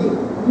njaboot gi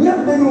ñëpp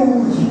dañoo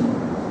wuuf ci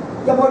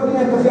njaboot bi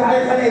nekk fi ay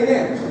xale ne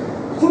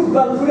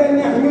football fu leen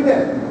neex ñu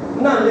def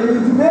nan la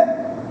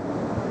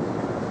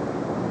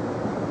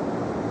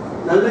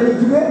ñuy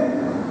jubee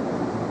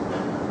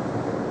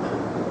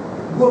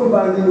góom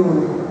baa ngi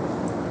noonu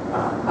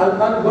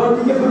alqan doon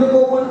ci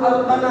jëfandikoo woon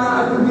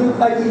alqanaatu bil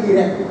qalili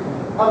rek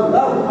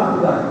allahu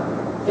akbar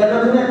kenn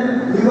ku nekk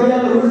li ko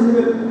yàlla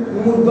wërsëgal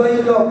mu doy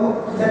loo ko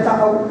te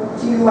taxaw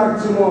ci war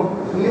ci moom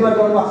li ma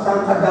doon wax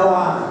sànq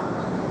dawaa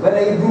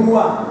balay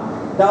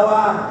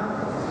dawaa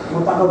mu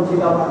taxaw ci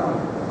dawaa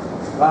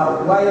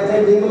waaye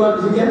tey di nga mën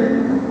jigéen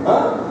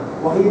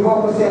wax yi boo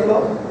ko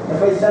seetloo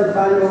dafay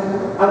salfaañoo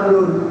ak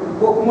loolu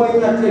kooku mooy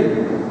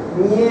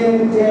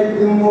ñeenteel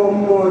bi moom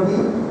moo di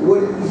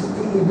wal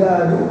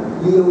istidaadu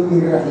li yawmi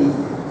rahiim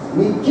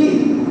nit ki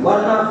war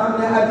naa xam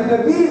ne addina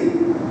bii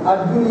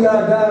addunya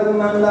daaru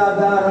man laa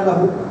daara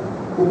lahu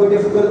ku ko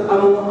def kër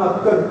amoo ak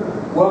kër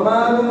wa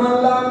maalu man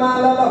laa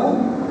maala lahu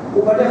ku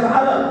ko def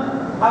alal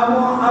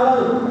amoo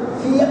alal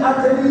fii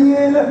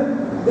atelier la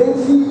dañ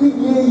fiy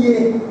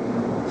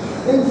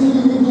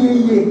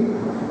liggéeyee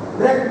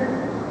rek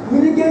ñu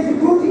liggéey fi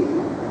tuuti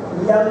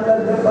yàlla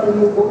defal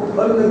ñu ko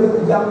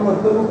ëllëg jàmm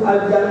këru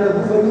aljanna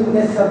bu fa nit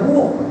ne sa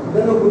buux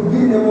dana ko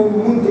diine moom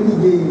mënut a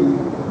liggéey lii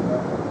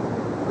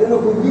dana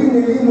ko diine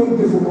lii moom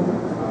defu ko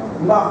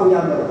mbaaxu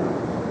yàlla la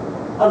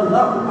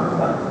allahu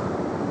akbar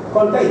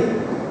kon tey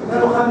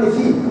nanu xam ne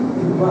fii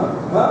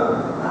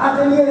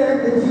atelier rek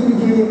dañ fiy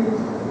liggéeyee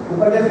bu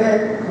ko defee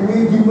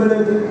ñuy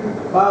dimbalante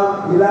waaw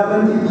di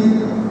laabante biir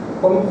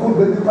comme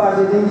xutba bi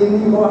passé dégg ngeen ni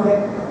ñu ko waxee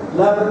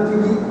laabante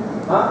biir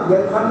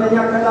ngeen xam ne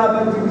ñàkk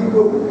laabante biir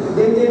boobu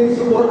dégg ngeen ni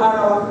ci Qur'an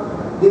wax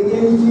dégg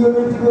ngeen ni ci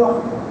yonent bi wax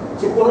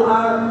ci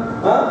Qur'an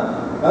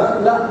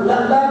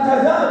la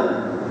tazaalu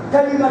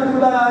kalimatu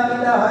laa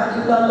ilaha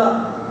illa allah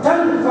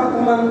tanfa'u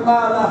man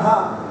qaalaha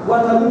wa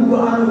taruddu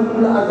anhum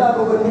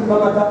al-azaaba wa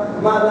niqmata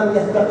ma lam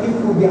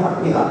yastaqifu bi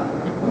haqqiha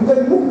ñu koy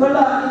mukk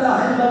laa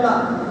ilaha illa allah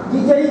di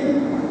tey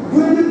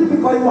jullit bi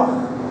koy wax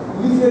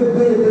li fee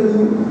bëreetal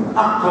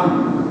ak xam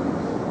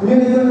ñu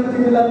ne yonent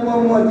bi lan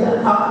moom moo di ak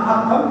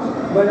xam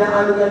ba ne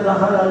an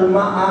yataxalal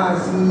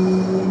maasi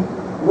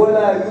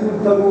wala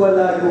yuntaru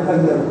wala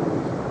yuxayyaru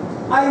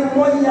ay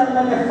mooy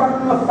yàlla ne fag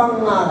ma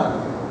fangaara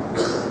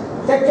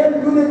te kenn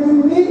du ne ñun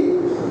nii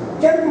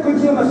kenn du ko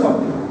jéem a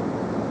soppi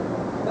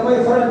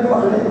damay faral di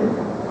wax ne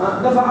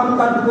dafa am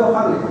kàddu boo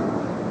xam ne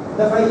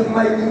dafay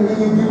may nit ñi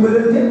ñu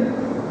dimbalante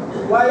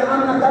waaye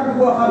am na kàddu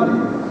boo xam ne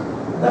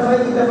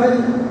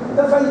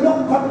dafay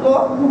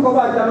yokkatloo lu ko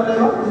waa jamono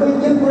wax dafay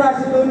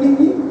découragé loo nit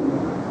ñi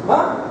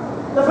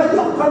dafay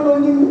yokkatloo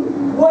nit ñi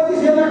boo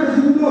gisee nag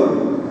suñu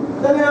loolu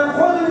da nga naan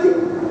xoolal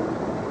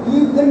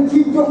lii dañ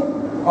ciy jóg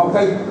xaw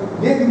kay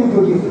léegi mu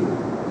jógee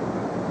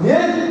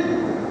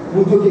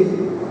fi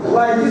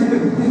waaye gis nga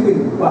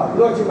waaw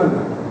loo ci mën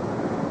na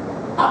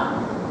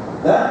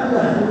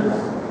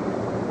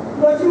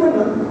loo ci mën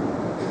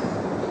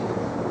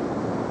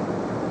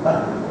na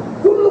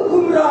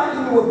kullukum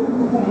raa'in wa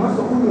kullukum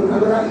mas'uulun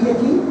an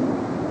ra'iyyatihi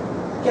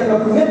kenn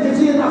ku nekk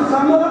ci yéen ak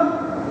sàmm la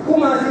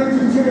commencé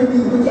ci cëre bi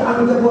ba ci am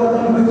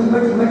njabootam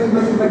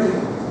ba ci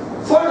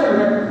foo dem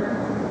rek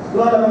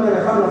loola ba nga ne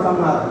xam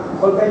naa la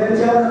kon kay dañ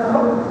cee war a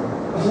taxaw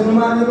suñu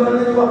maam yi doon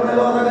nañu wax ne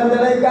loo ragal da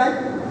lay gaañ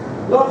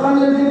loo xam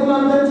ne li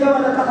maam dañ cee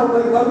war a taxaw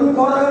koy waruñu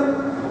koo ragal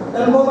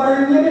dañ koo war a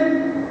ñeme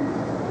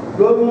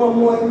loolu moom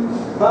mooy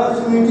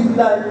suñu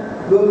njitlaay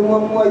loolu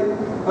moom mooy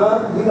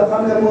li nga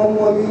xam ne moom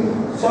moo ñuy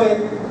soye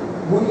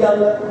bu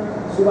yàlla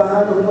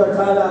subhanahu wa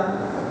taala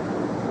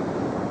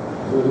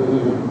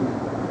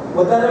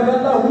wa daraba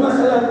allahu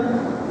masalan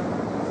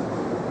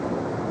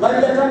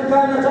qaryatan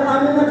kanat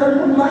aminatan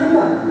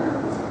mutma'inna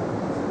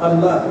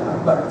allahu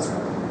akbar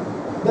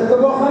dëkk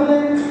boo xam ne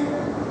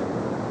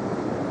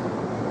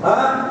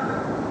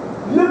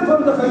léppam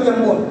dafa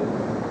yemoon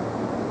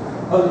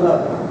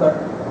allahu akbar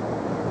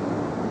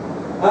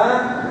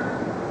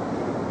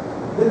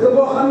dëkk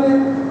boo xam ne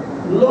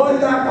loo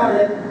yaakaar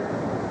rek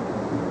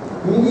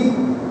ñu ngi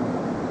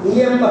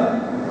yemba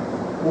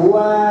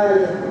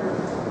waaye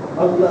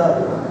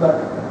allahu akbar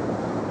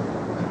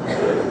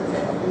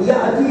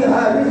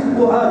yaatiha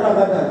rizquha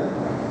ragadan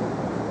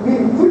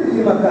min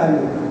kulli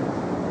makanin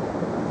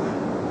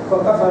fa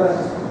kafarat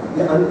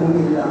bi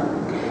an'umillah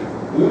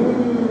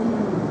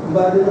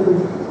mbaa dina ko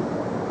ji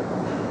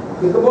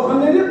dëkk boo xam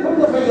ne lépp comme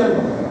dafa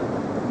yemba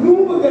lu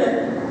mu bëgg rek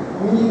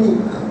ñu ngi nii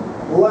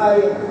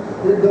waaye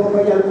doo ko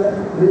yàlla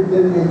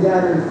rëddal ne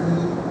jaaral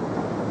fii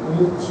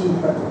ñu ci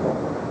fat ko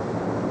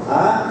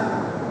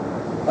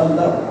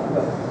allahu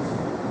akbar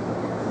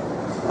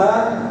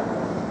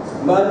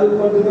mbaa loolu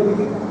kon dina ko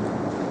ji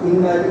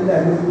inna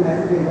lillahi wa inna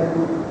ilayhi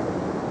raji'un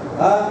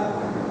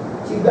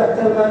ci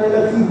gàttal naa ne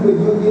la xiif ba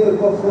jógee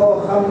ko foo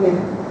xam ne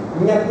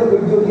ñàkk ba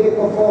jógee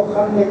ko foo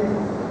xam ne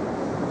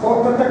foo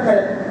ko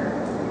takkale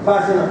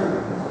passé na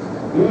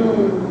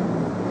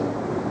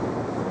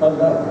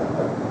allahu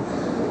akbar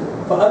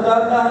fa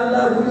adaaqa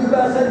allahu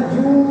libaasal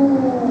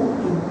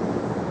juu'i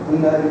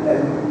inna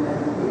lillahi wa inna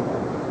ilayhi raji'un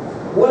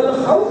wal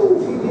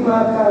xawfi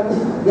bimaa kaanu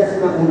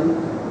yasna'uun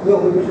ñoo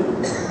ko jot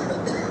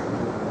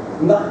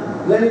ndax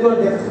la ñu doon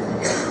def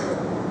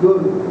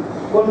loolu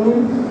kon ñun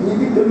ñu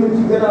dikk ñun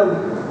ci gannaaw bi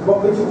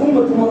bokk ci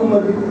ummatu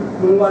Muhammad bi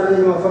ñun war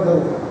nañoo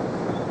fagaru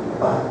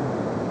waaw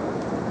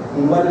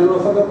ñun war nañoo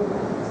fagaru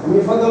ñu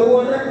fagaru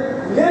woon rek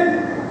léegi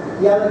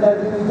yàlla daal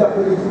di ñuy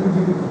jàppale ci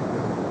guddi gi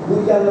bu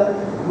yàlla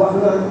wax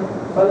na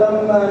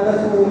falamma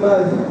nasuu maa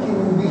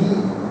zukkiru bihi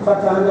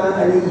fatahna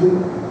alayhim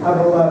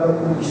abwaaba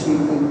kulli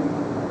shay'in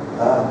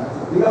waaw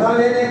li nga xam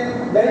ne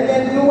dañ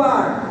leen di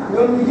waar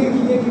ñoom ñu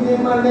jékki-jékki ne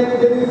man ne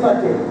dañuy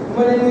fàtte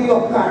ma ne ñu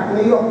yokkaat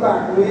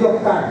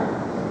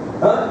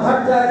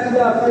hatta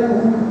ida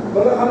farihu ba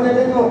nga xam ne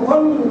dañoo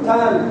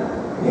kontaan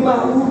bi ma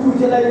uutu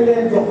ci lañu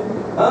leen jox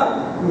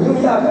ñu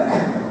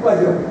yaakaar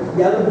waaye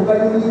yàlla bu bañ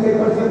ñu kay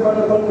kon fekkoon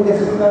na kon mu def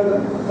ñu nanga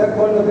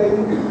fekkoon na kay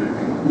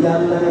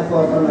yàlla ne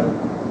foofa nag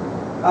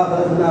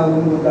axasnaahu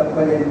ñu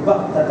dappaleen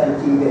baxtatan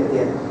ci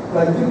mbetteel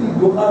waaye julli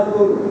du xaar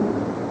loolu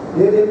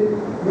déedéet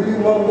julli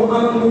moom mu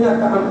am mu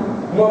ñàkk am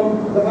moom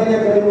dafa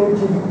nekk rek moom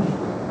ci jukki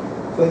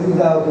fa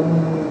idaa hum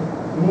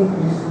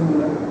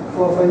mublisuuna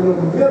foofa ñoom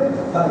yëpp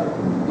far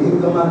dañu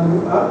demaan ñu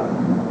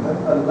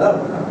allahu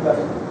akbar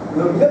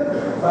ñoom yëpp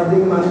far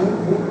dañu maan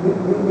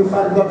ñu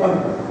far jotoon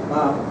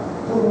waaw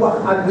pour wax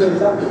ak yooyu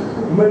sax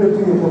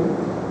mënatuñu ko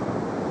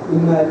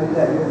inna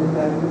lillahi wa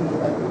inna ilayhi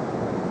raji'un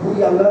bu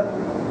yàlla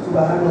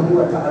subhanahu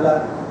wa taala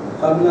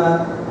xam naa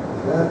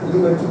li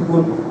ma ci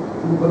góon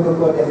pour bëgg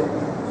koo def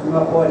su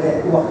ma xoolee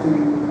waxtu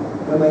wi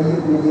dama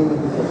yëg ne léegi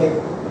du fi xëj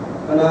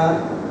xanaa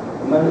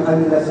man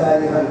amila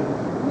saalihan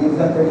min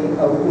zakarin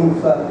aw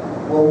unsa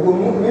wa huwa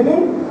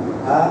mu'minun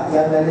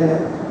yàlla nee na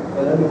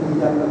wala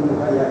nuhyiyannahu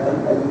hayatan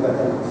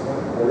tayyibatan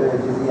wala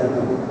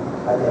najziyannahum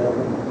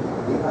ajrahum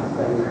bi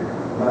ahsani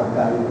maa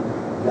kaanu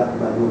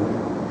ya'maluun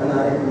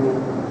xanaa rek ñu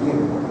jéem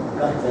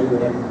ndax ñu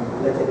rek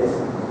la ca des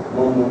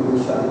moom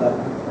incha allah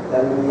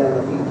daal nañu yàlla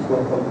fii ci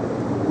boppam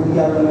pour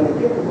yàlla ma ne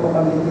képp koo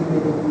xam ne jëf na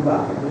jëf bu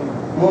baax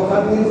moo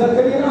xam min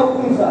zakarin aw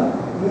unsa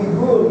muy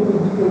góor muy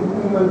jigéen ku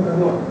mu mënta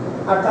noonu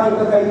en tant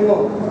que kay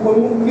moom ku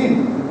mu'min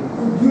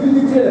ku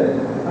jullite la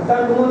en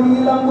tant que moom yi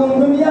lamboo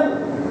ngëm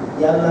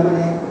yàlla ma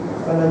ne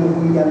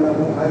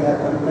falanuhyiyannahu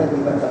hayatan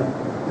tayyibatan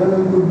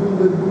danañ ko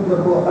dunda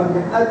boo xam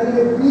ne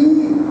àddina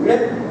bii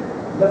rek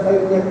dafay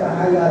nekk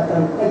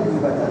hayatan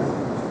tayyibatan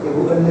te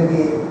bu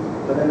ëllëgee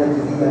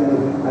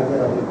falanajziyannahum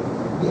ajrahum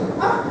bi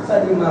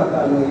ahsani maa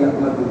kaanu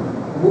ya'maluun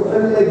bu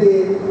ëllëgee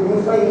ñu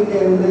fay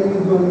leen la ñu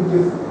doon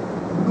jëf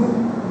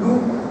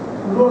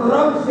lu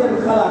raw seen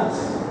xalaat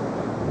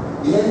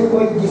nañu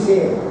koy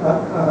gisee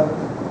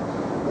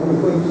nañu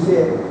koy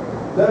gisee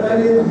dana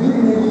leen bir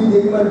ne lii de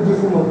man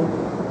jëfuma ko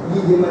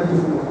lii de man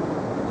jëfuma ko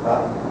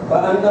waaw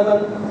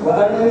wa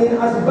anna min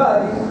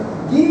asbaabi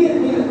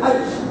diiqil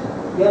ajr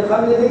ngeen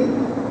xam ne day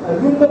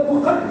dund bu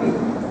xat bi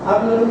am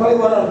na lu koy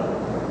waral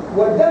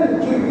wa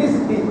danki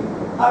risqi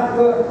ak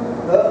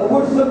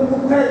wërsëg bu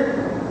kay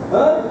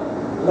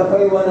la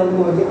koy waral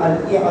moo di al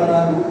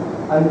i'raadu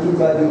an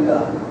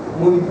kitaabillah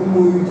mooy du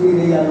mooyu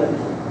téere yàlla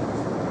bi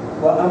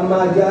wa amma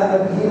jaa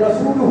bihi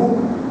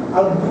rasuluhu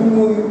ak du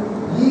mooyu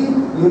lii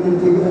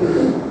yonente bi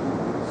andi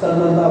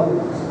sallallahu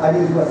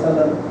alayhi wa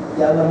sallam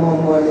yàlla moom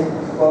moo ne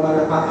wa man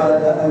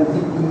a'rada an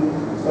zikri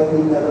fa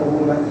inna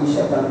lahu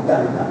ma'ishatan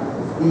danka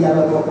di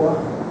yàlla moo ko wax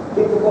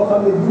képp koo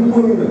xam ne du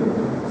mooyu na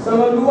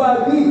sama luwaa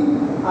bi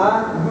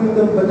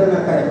dundam ba dana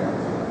kare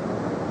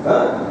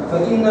fa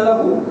inna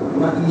lahu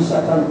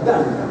ma'ishatan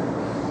danka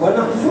wa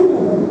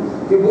nahshuruhu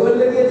te bu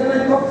ëllëgee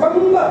danañ ko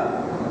fanga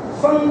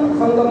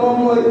moom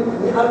mooy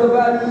ñu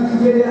àggabaal yi di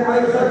jëlee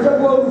ay xar ca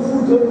booru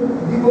Fuuta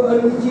di ko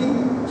andi ci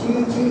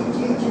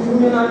fu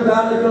ñu naan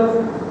Daara Jolof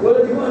wala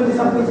di ko andi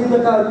sax bi ci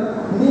Ndakaaru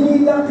ni ñuy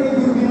dàqee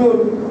jur gi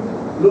noonu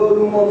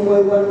loolu moom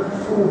mooy wa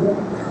nahshuruhu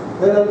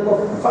danañ ko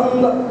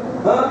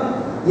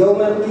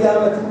yawmal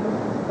qiyaamati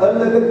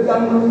ëllëg ak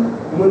jàmm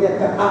mu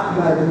nekk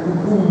ahmaa di bu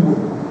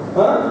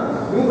gumba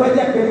ñu ko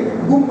jàkkee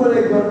gumba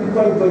lay doon di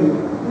toñ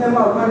ne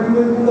maa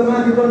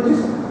ngi doon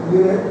gis ñu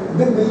ne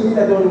dëgg yi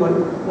la doon wan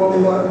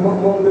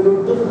moom la doon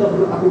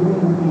tëf-tëflu ak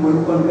gumba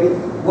kon kay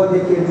boo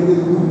dekkee da ngay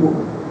gumba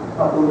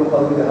aqulu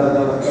qawli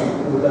hada wa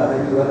astaghfirullaha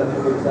li wa lakum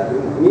wa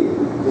lisa'iril mu'minin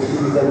wa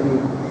kulli dhanbin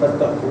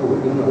fastaghfiruhu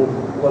innahu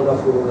huwal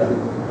ghafurur rahim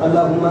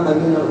allahumma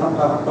arina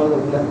al-haqqa haqqan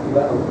warzuqna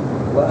ittiba'ahu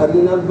wa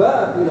arina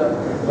al-batila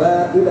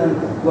batilan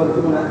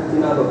warzuqna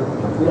ijtinabahu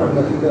bi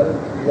rahmatika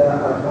ya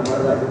arhamar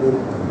rahimin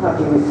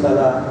aqimis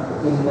salata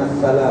inna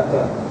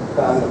as-salata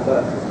kanat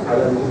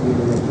ala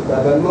al-mu'minina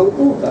kitaban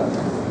mawquta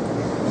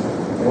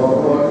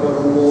الله أكبر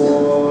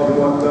الله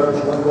أكبر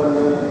أشهد أن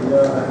لا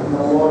إله إلا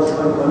الله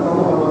أشهد أن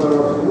محمدا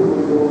رسول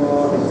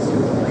الله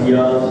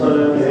يا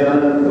صلاة يا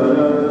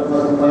الفلاح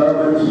قد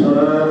قامت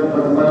الصلاة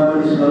قد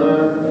قامت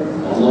الصلاة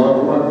الله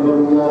أكبر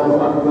الله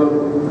أكبر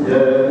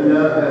لا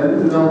إله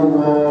إلا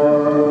الله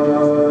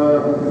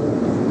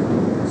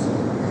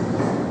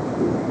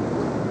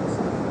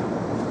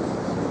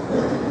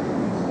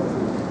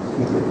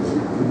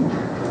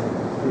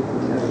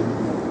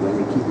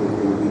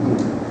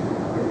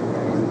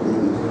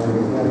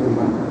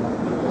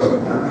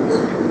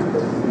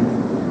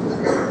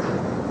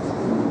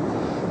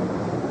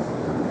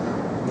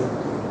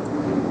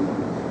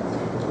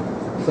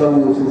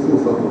سووا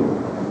صفوفكم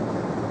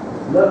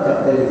لا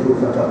تختلفوا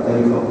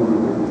فتختلف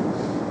قلوبكم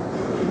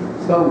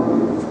سووا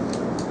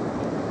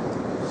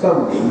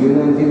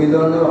yonent bi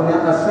doon na wax ne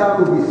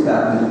asaabu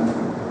bisaabi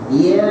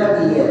yeel ak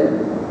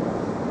yeel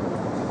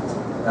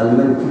al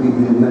mankibi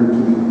bil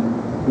mankibi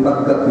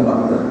mbagg ak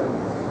mbagg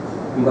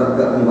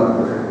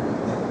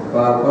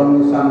waaw kon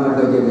mu sàmm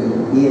doje bi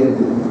yeel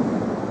bi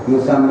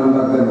mu sàmm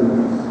mbagg bi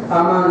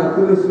amaana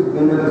ku la sut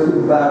dana la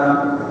sut baaraam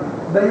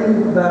bay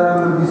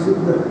baaraamam bi sut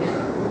la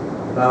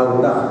waaw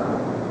ndax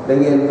da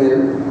ngeen mel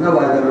na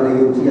waa jamono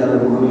yow ci yàlla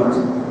Muhammad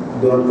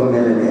doon ko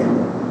melalee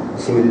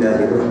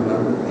bismillahi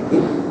rahmani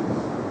rahim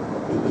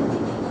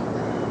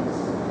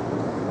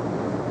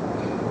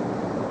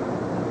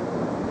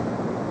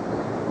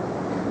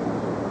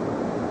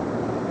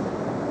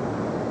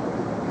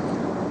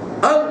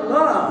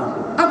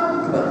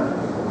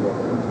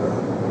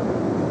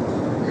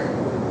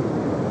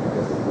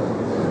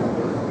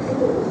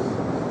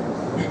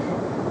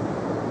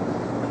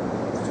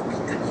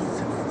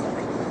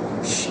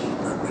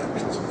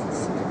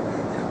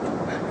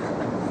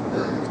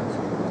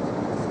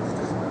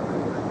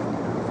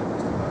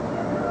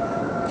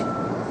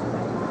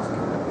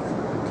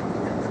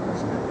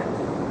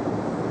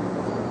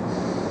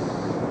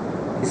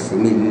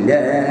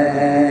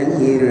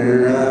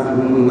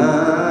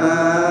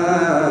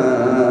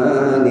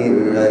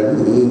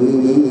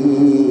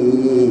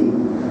Bismillahirrahmanirrahim.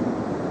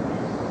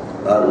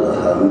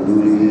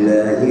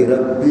 Alhamdulillahi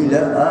rabbil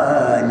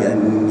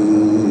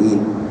alamin.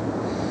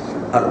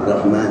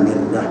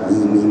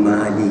 Ar-Rahmanir-Rahim,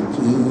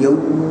 Maliki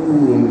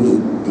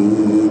yaumiddin.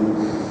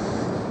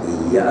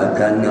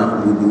 Iyyaka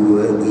na'budu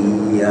wa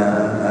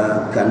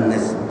iyyaka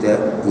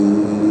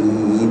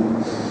nasta'in.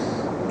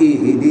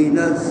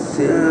 Ihdinas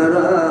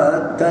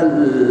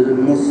siratal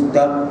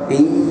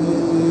mustaqim.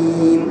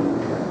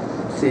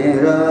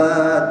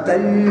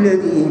 Siratal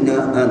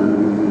ladzina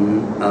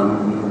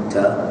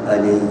an'amta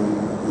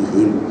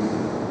 'alaihim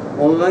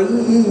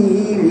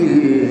ghairil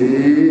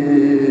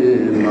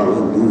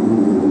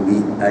maghdubi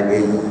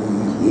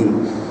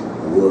 'alaihim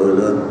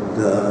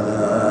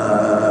waladdallin.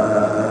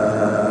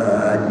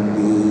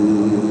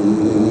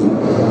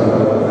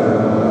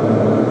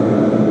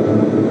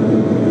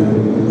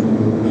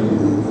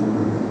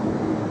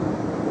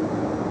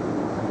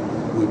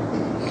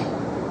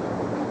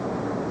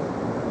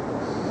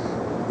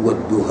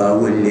 Wadduha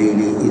wal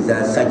laili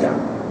idza saja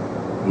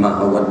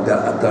ma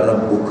wadda'aka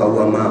rabbuka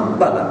wa ma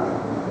qala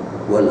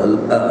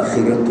wal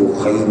akhiratu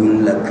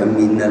khairun laka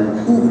minal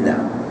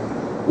ula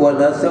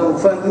wala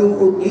sawfa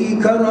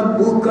yu'tika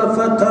rabbuka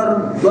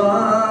fatarda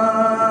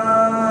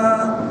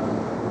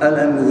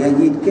alam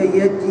yajidka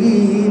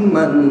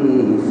yatiman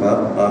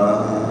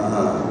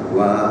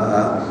fa'awa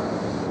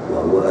wa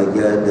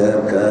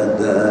wajadaka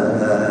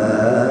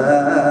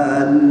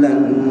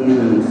dallan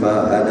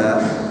fahada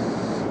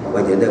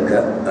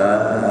wajadaka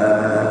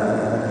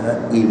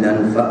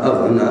ilan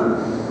fa'aghna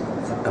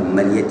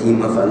amma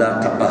al-yatima fala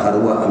taqhar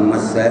wa amma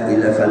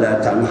as-sa'ila fala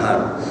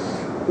tanhar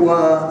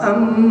wa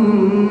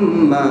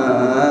amma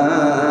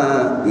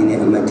bi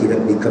ni'mati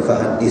rabbika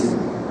fahaddith.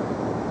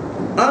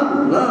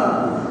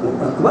 Allahu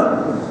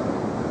akbar.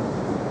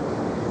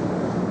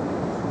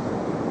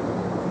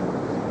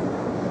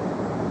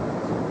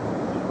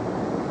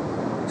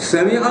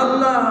 Sami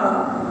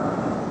Allah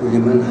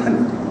liman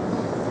hamidah.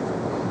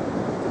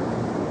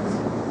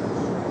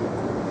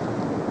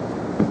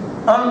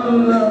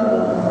 Allah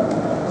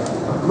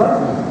akbar.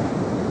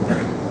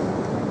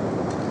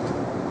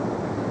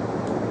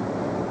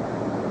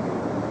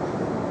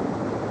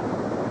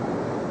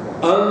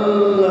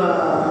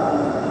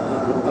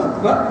 Allahu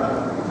akbar.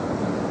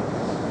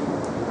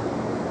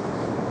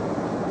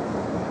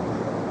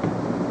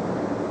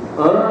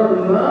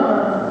 Allahu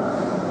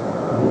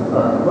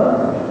akbar.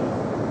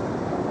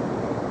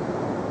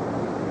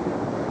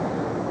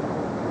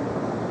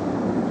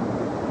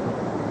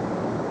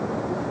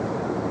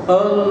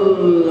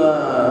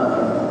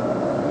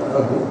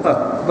 Allahu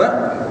akbar.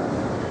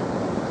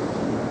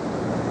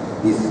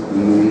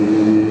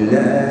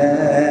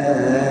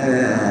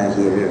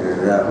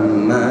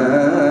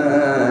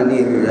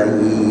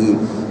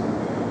 Bismillahirrahmanirrahim.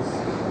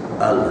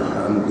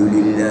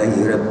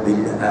 Alhamdulillahi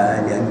rabbil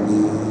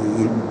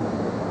alamin.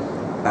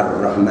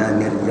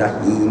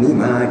 Ar-Rahmanir-Rahim,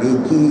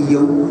 Maliki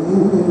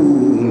yaumiddin.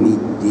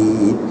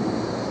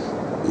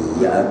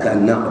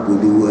 Iyyaka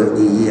na'budu wa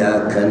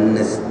iyyaka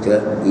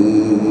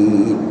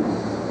nasta'in.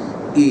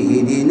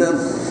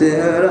 Ihdinas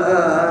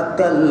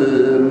siratal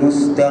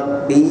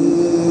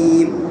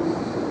mustaqim.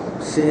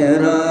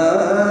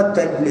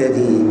 Siratal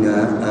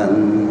ladzina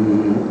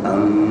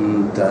an'amta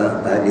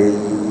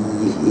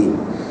 'alaihim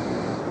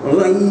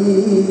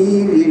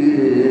ghairil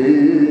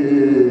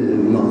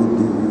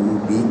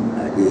maghdubi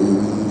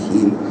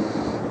 'alaihim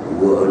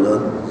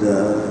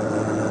waladdallin.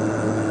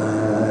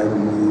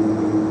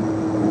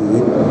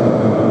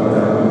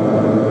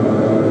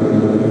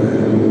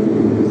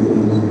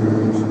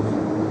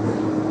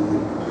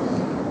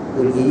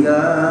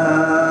 Ya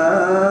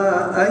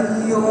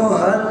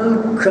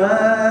ayyuhal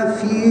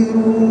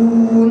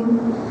kafirun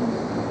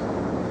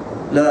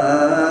la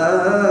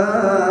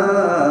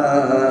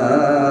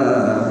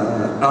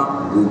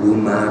a'budu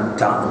ma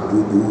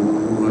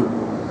ta'budun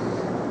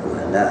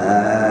wa la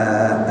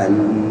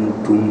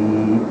antum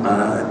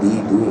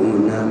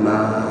a'biduna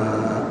ma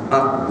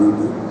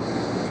a'budu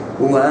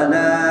wa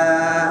la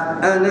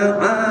ana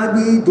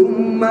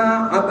a'bidum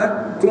ma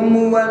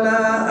 'abadtum wa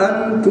la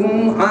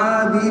antum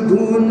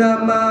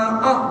 'abiduna ma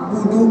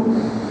a'budu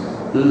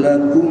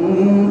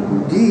lakum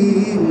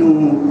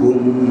dinukum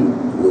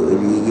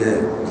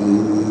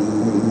waliyadin.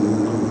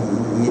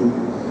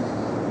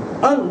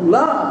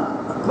 Allah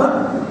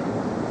akbar.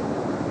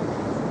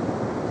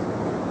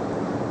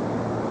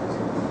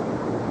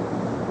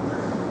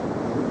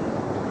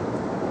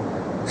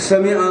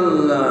 Sami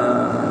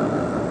Allah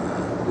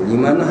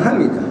liman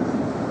hamidah.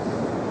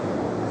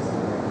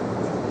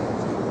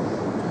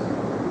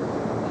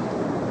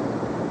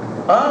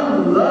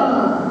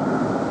 Allah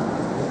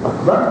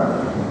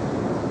akbar.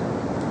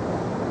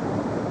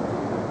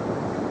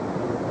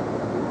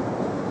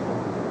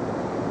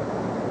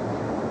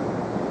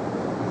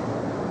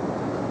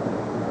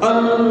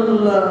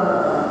 Allahu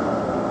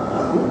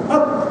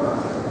akbar.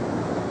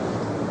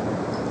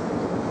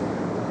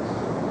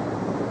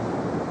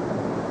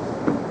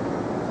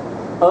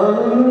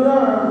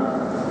 Allah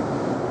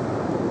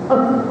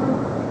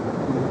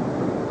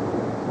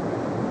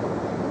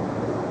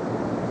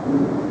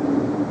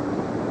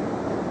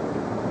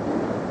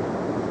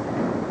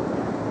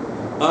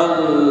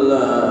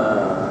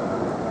Allah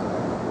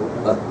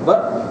Akbar.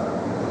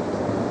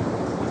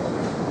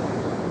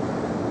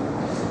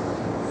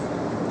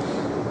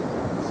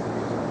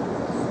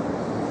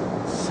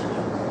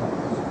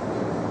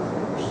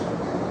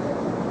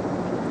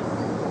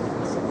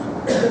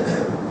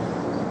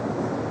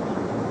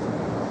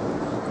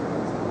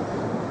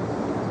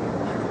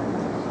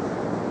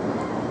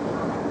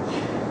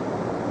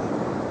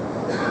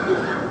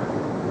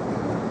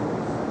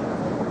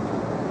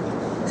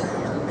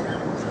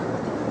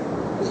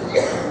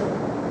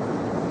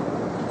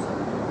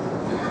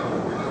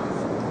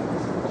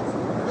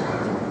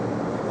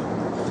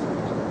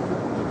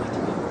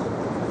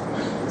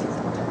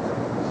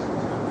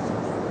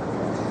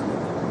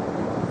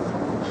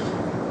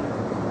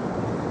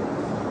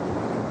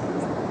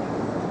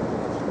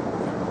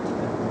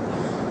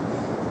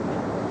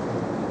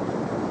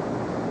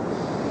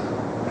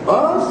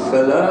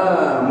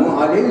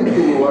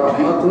 Assalamualaikum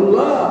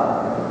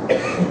warahmatullah.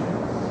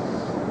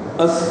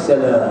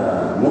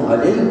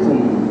 Assalamualaikum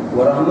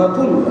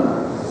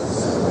warahmatullah.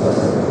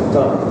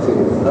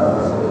 Astagfirullah.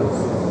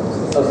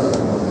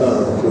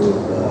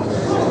 Astagfirullah.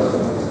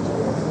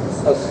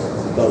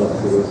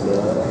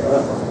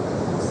 Astagfirullah.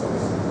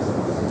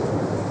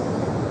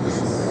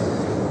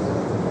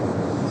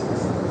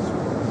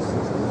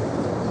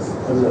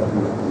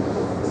 Allahumma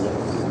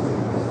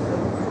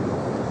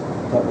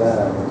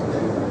tabarak.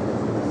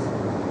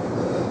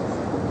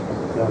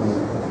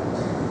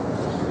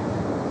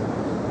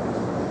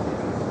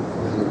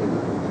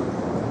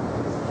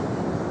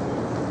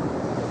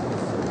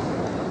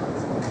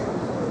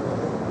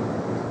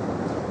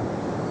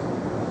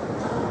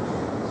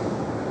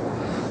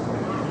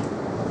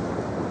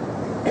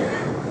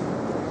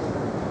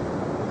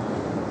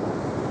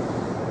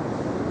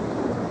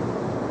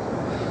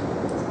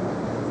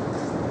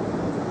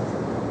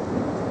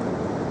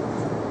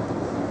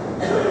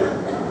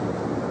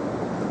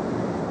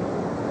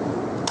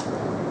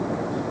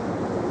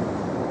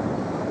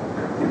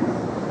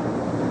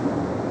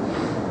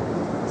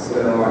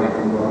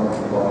 Assalamualaikum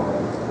warahmatullahi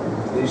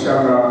wabarakatuh.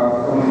 Insyaallah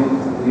comme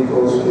ni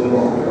ko suñu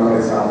mbokk yi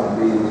waxee sànq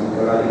bi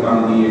wala imam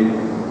bi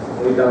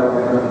muy daaw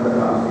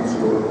dana am fii si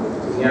loolu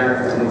ñaari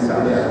fan yi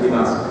samedi ak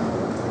dimanche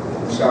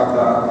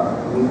insyaallah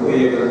ñu ngi koy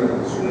yëgal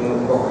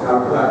suñu mbokk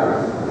Haalpulaar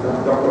ndax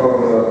docteur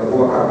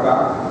Boubacar Ba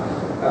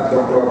ak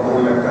docteur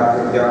Mohamed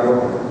Kafir Diallo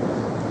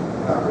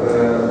ak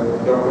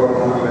docteur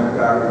Mohamed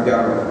Kafir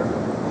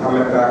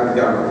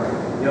Diallo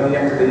ñoom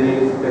ñett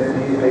dañuy def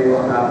ci ay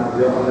waxtaan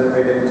yoo xam ne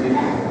dafay dem ci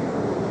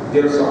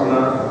jël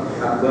soxna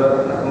ak ba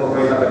naka nga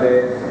koy labatee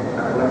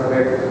ak naka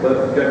ngay ba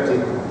jot ci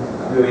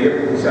ak yooyu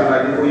yëpp incha allah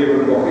ñu ko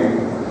yëgal mbokk yi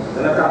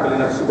dana tàmbali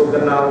nag suba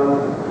gannaaw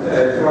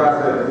 3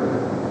 heures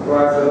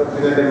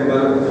dina dem ba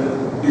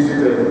 18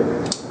 heures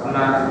xam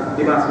naa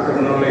dimanche bi tam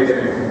noonu lay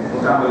demee mu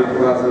tàmbali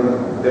 3 heures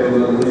dem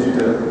ba 18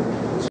 heures